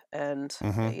kid. And,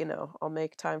 I'll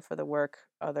make time for the work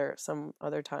some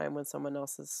other time when someone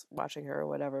else is watching her or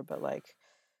whatever. But like,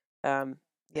 I've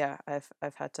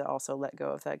had to also let go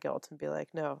of that guilt and be like,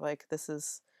 no, like this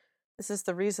is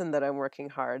the reason that I'm working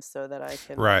hard so that I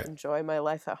can enjoy my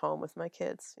life at home with my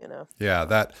kids, Yeah.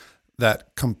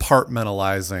 That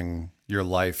compartmentalizing your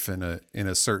life in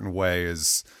a certain way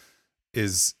is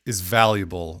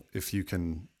valuable if you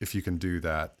can do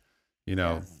that.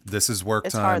 This is work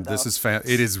it's time. Hard, this is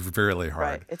it is really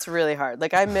hard. Right. It's really hard.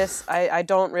 Like I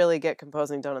don't really get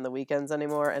composing done on the weekends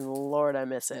anymore. And Lord, I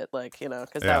miss it. Like,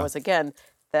 because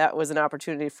that was an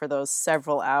opportunity for those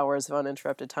several hours of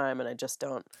uninterrupted time. And I just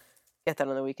don't get that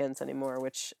on the weekends anymore,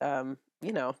 which,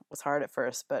 was hard at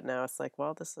first, but now it's like,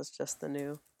 well, this is just the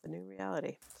new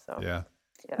reality. So,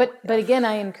 But again,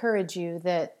 I encourage you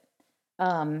that,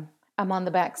 I'm on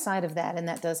the back side of that, and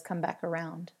that does come back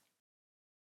around.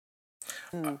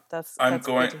 That's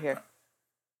great to hear.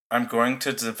 I'm going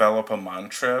to develop a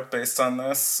mantra based on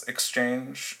this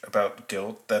exchange about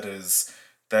guilt.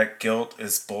 That guilt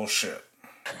is bullshit.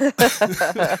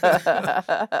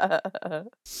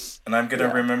 And I'm going to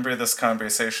remember this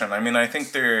conversation. I mean, I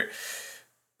think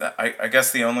I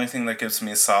guess the only thing that gives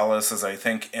me solace is I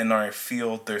think in our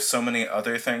field, there's so many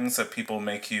other things that people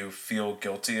make you feel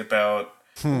guilty about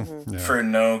for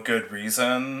no good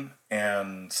reason.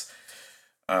 And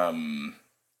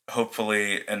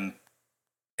hopefully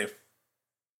if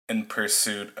in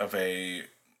pursuit of a,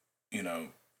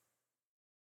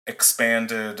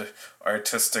 expanded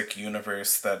artistic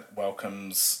universe that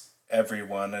welcomes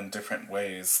everyone in different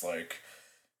ways, like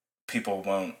people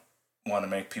won't want to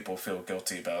make people feel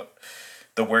guilty about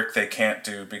the work they can't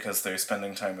do because they're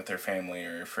spending time with their family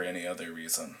or for any other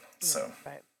reason. So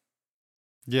Right.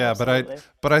 Yeah, Absolutely.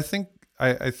 but I think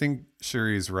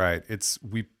Cherie's right.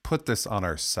 We put this on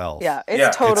ourselves. Yeah, it's Yeah,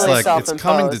 It's totally like self-imposed. it's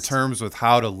coming to terms with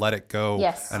how to let it go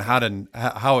Yes. and how to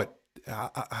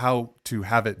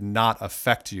have it not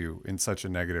affect you in such a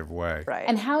negative way. Right.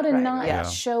 And how to not Yeah.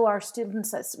 show our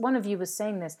students that, one of you was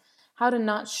saying this, how to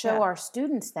not show Yeah. our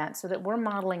students that, so that we're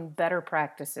modeling better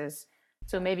practices.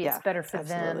 So maybe it's Yeah, better for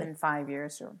them absolutely. in 5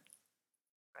 years or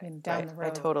down the road. I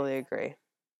totally agree.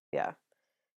 Yeah.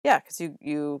 Yeah, because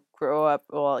you grow up,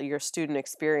 well, your student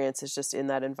experience is just in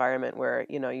that environment where,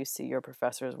 you see your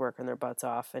professors working their butts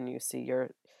off and you see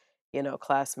your,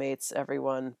 classmates,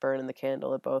 everyone burning the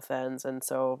candle at both ends. And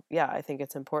so, yeah, I think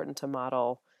it's important to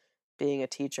model being a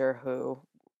teacher who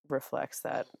reflects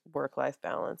that work-life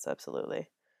balance. Absolutely.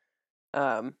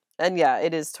 And yeah,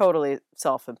 it is totally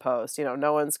self-imposed.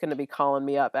 No one's going to be calling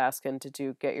me up asking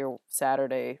to get your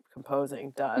Saturday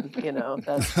composing done.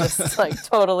 That's just like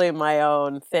totally my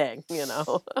own thing.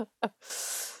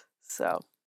 So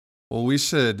Well, we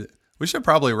should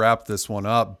probably wrap this one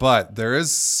up, but there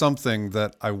is something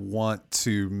that I want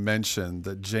to mention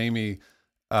that Jamie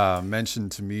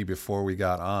mentioned to me before we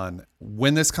got on.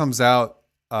 When this comes out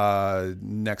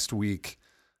next week,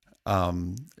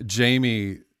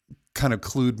 Jamie kind of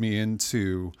clued me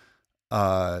into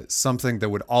something that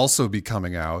would also be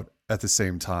coming out at the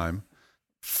same time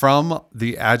from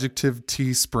the Adjective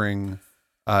Teespring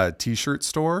t-shirt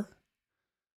store.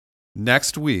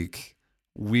 Next week,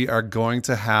 we are going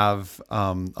to have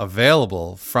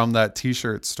available from that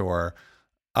t-shirt store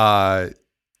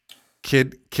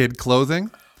kid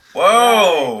clothing.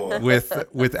 whoa.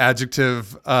 with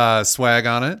Adjective swag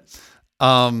on it.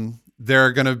 There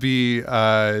are going to be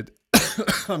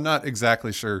I'm not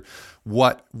exactly sure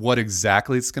what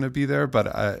exactly it's going to be there, but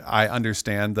I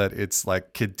understand that it's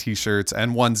like kid t-shirts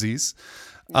and onesies.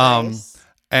 nice.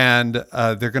 And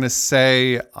they're going to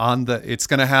say it's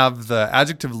going to have the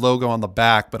Adjective logo on the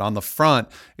back, but on the front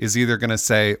is either going to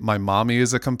say my mommy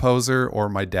is a composer or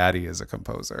my daddy is a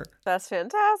composer. That's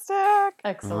fantastic.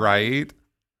 Excellent. Right?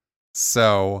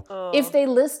 So Oh. If they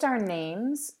list our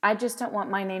names, I just don't want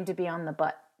my name to be on the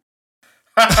butt.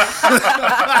 And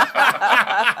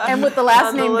with the last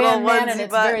On the name little Van Manen, onesie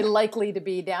it's butt. very likely to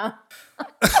be down.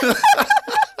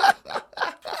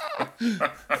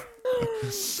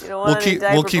 You don't want any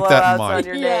diaper we'll keep that in blowouts mind. on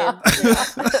your Yeah. name.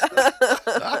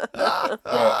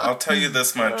 Well, I'll tell you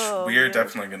this much. Oh, we are man.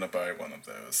 definitely going to buy one of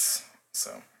those.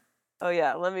 So Oh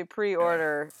yeah, let me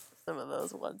pre-order some of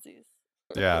those onesies.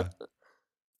 yeah.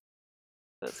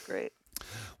 That's great.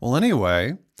 Well,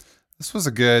 anyway, this was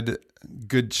a good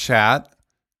chat.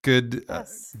 Good,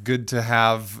 Yes. good to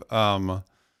have,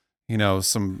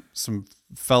 some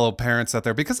fellow parents out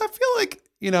there, because I feel like,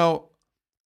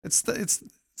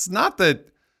 it's not that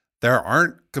there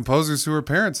aren't composers who are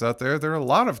parents out there. There are a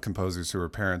lot of composers who are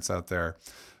parents out there,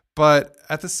 but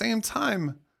at the same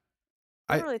time,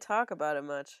 I don't really talk about it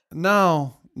much.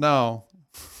 no.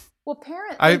 Well,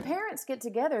 I- when parents get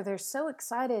together, they're so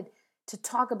excited to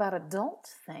talk about adult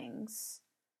things.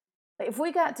 If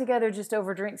we got together just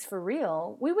over drinks for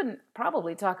real, we wouldn't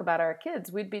probably talk about our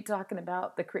kids. We'd be talking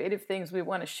about the creative things we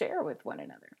want to share with one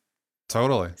another.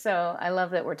 Totally. So I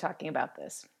love that we're talking about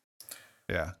this.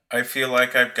 Yeah. I feel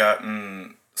like I've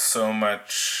gotten so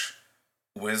much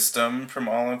wisdom from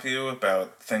all of you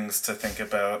about things to think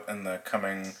about in the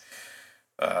coming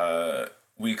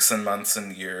weeks and months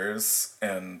and years,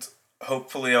 and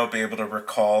hopefully I'll be able to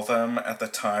recall them at the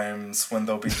times when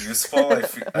they'll be useful. I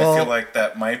feel like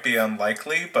that might be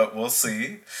unlikely, but we'll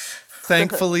see.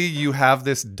 Thankfully, you have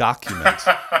this document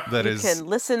that You is can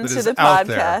listen that to is the out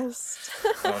there. podcast.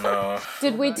 Oh no.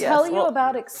 Did we tell you well-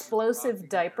 about explosive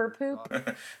diaper poop?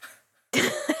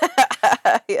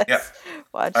 Yes. Yeah.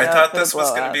 Watch I out thought for the this was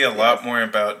going to be a blowouts, lot yes. more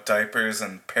about diapers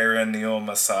and perineal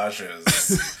massages.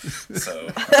 So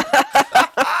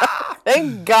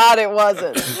Thank God it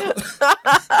wasn't.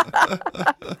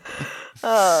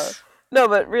 No,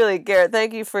 but really, Garrett,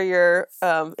 thank you for your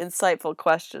insightful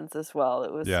questions as well.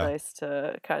 It was nice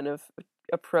to kind of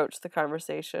approach the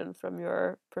conversation from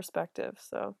your perspective.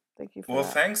 So thank you for Well,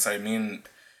 that. thanks. I mean,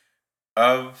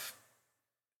 I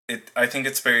think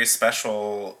it's very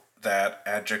special that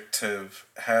Adjective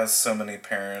has so many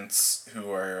parents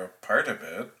who are a part of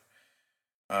it.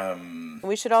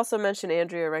 We should also mention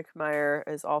Andrea Renkmeyer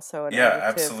is also an Adjective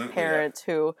absolutely, parent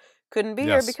who couldn't be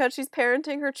here because she's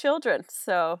parenting her children.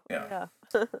 So yeah.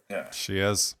 She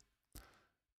is.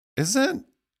 Isn't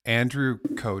Andrew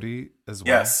Cody as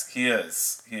well? Yes, he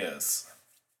is. Yes.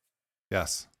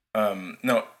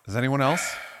 No. Is anyone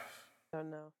else? I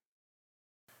don't know.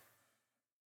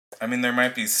 I mean, there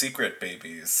might be secret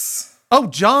babies. Oh,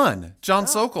 John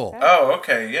Sokol. Okay. Oh,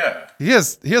 okay, yeah. He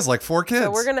has like 4 kids.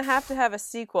 So we're gonna have a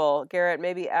sequel, Garrett.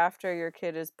 Maybe after your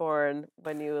kid is born,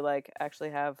 when you like actually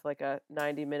have like a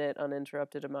 90-minute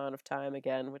uninterrupted amount of time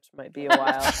again, which might be a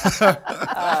while.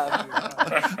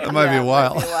 That might be a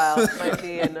while. Might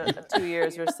be in 2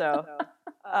 years or so.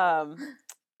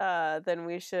 Then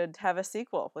we should have a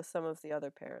sequel with some of the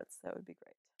other parents. That would be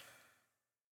great.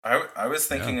 I was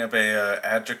thinking of a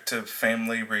Adjective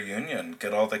family reunion.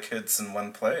 Get all the kids in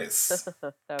one place.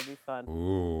 That would be fun.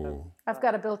 Ooh. I've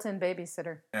got a built-in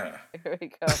babysitter. Yeah. Here we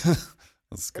go.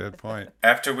 That's a good point.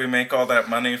 After we make all that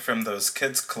money from those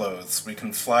kids' clothes, we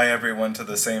can fly everyone to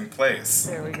the same place.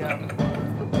 There we go.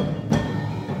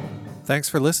 Thanks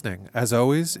for listening. As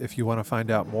always, if you want to find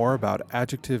out more about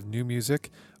Adjective New Music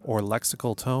or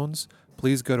Lexical Tones,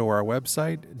 please go to our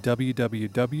website,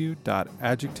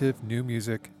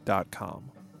 www.adjectivenewmusic.com.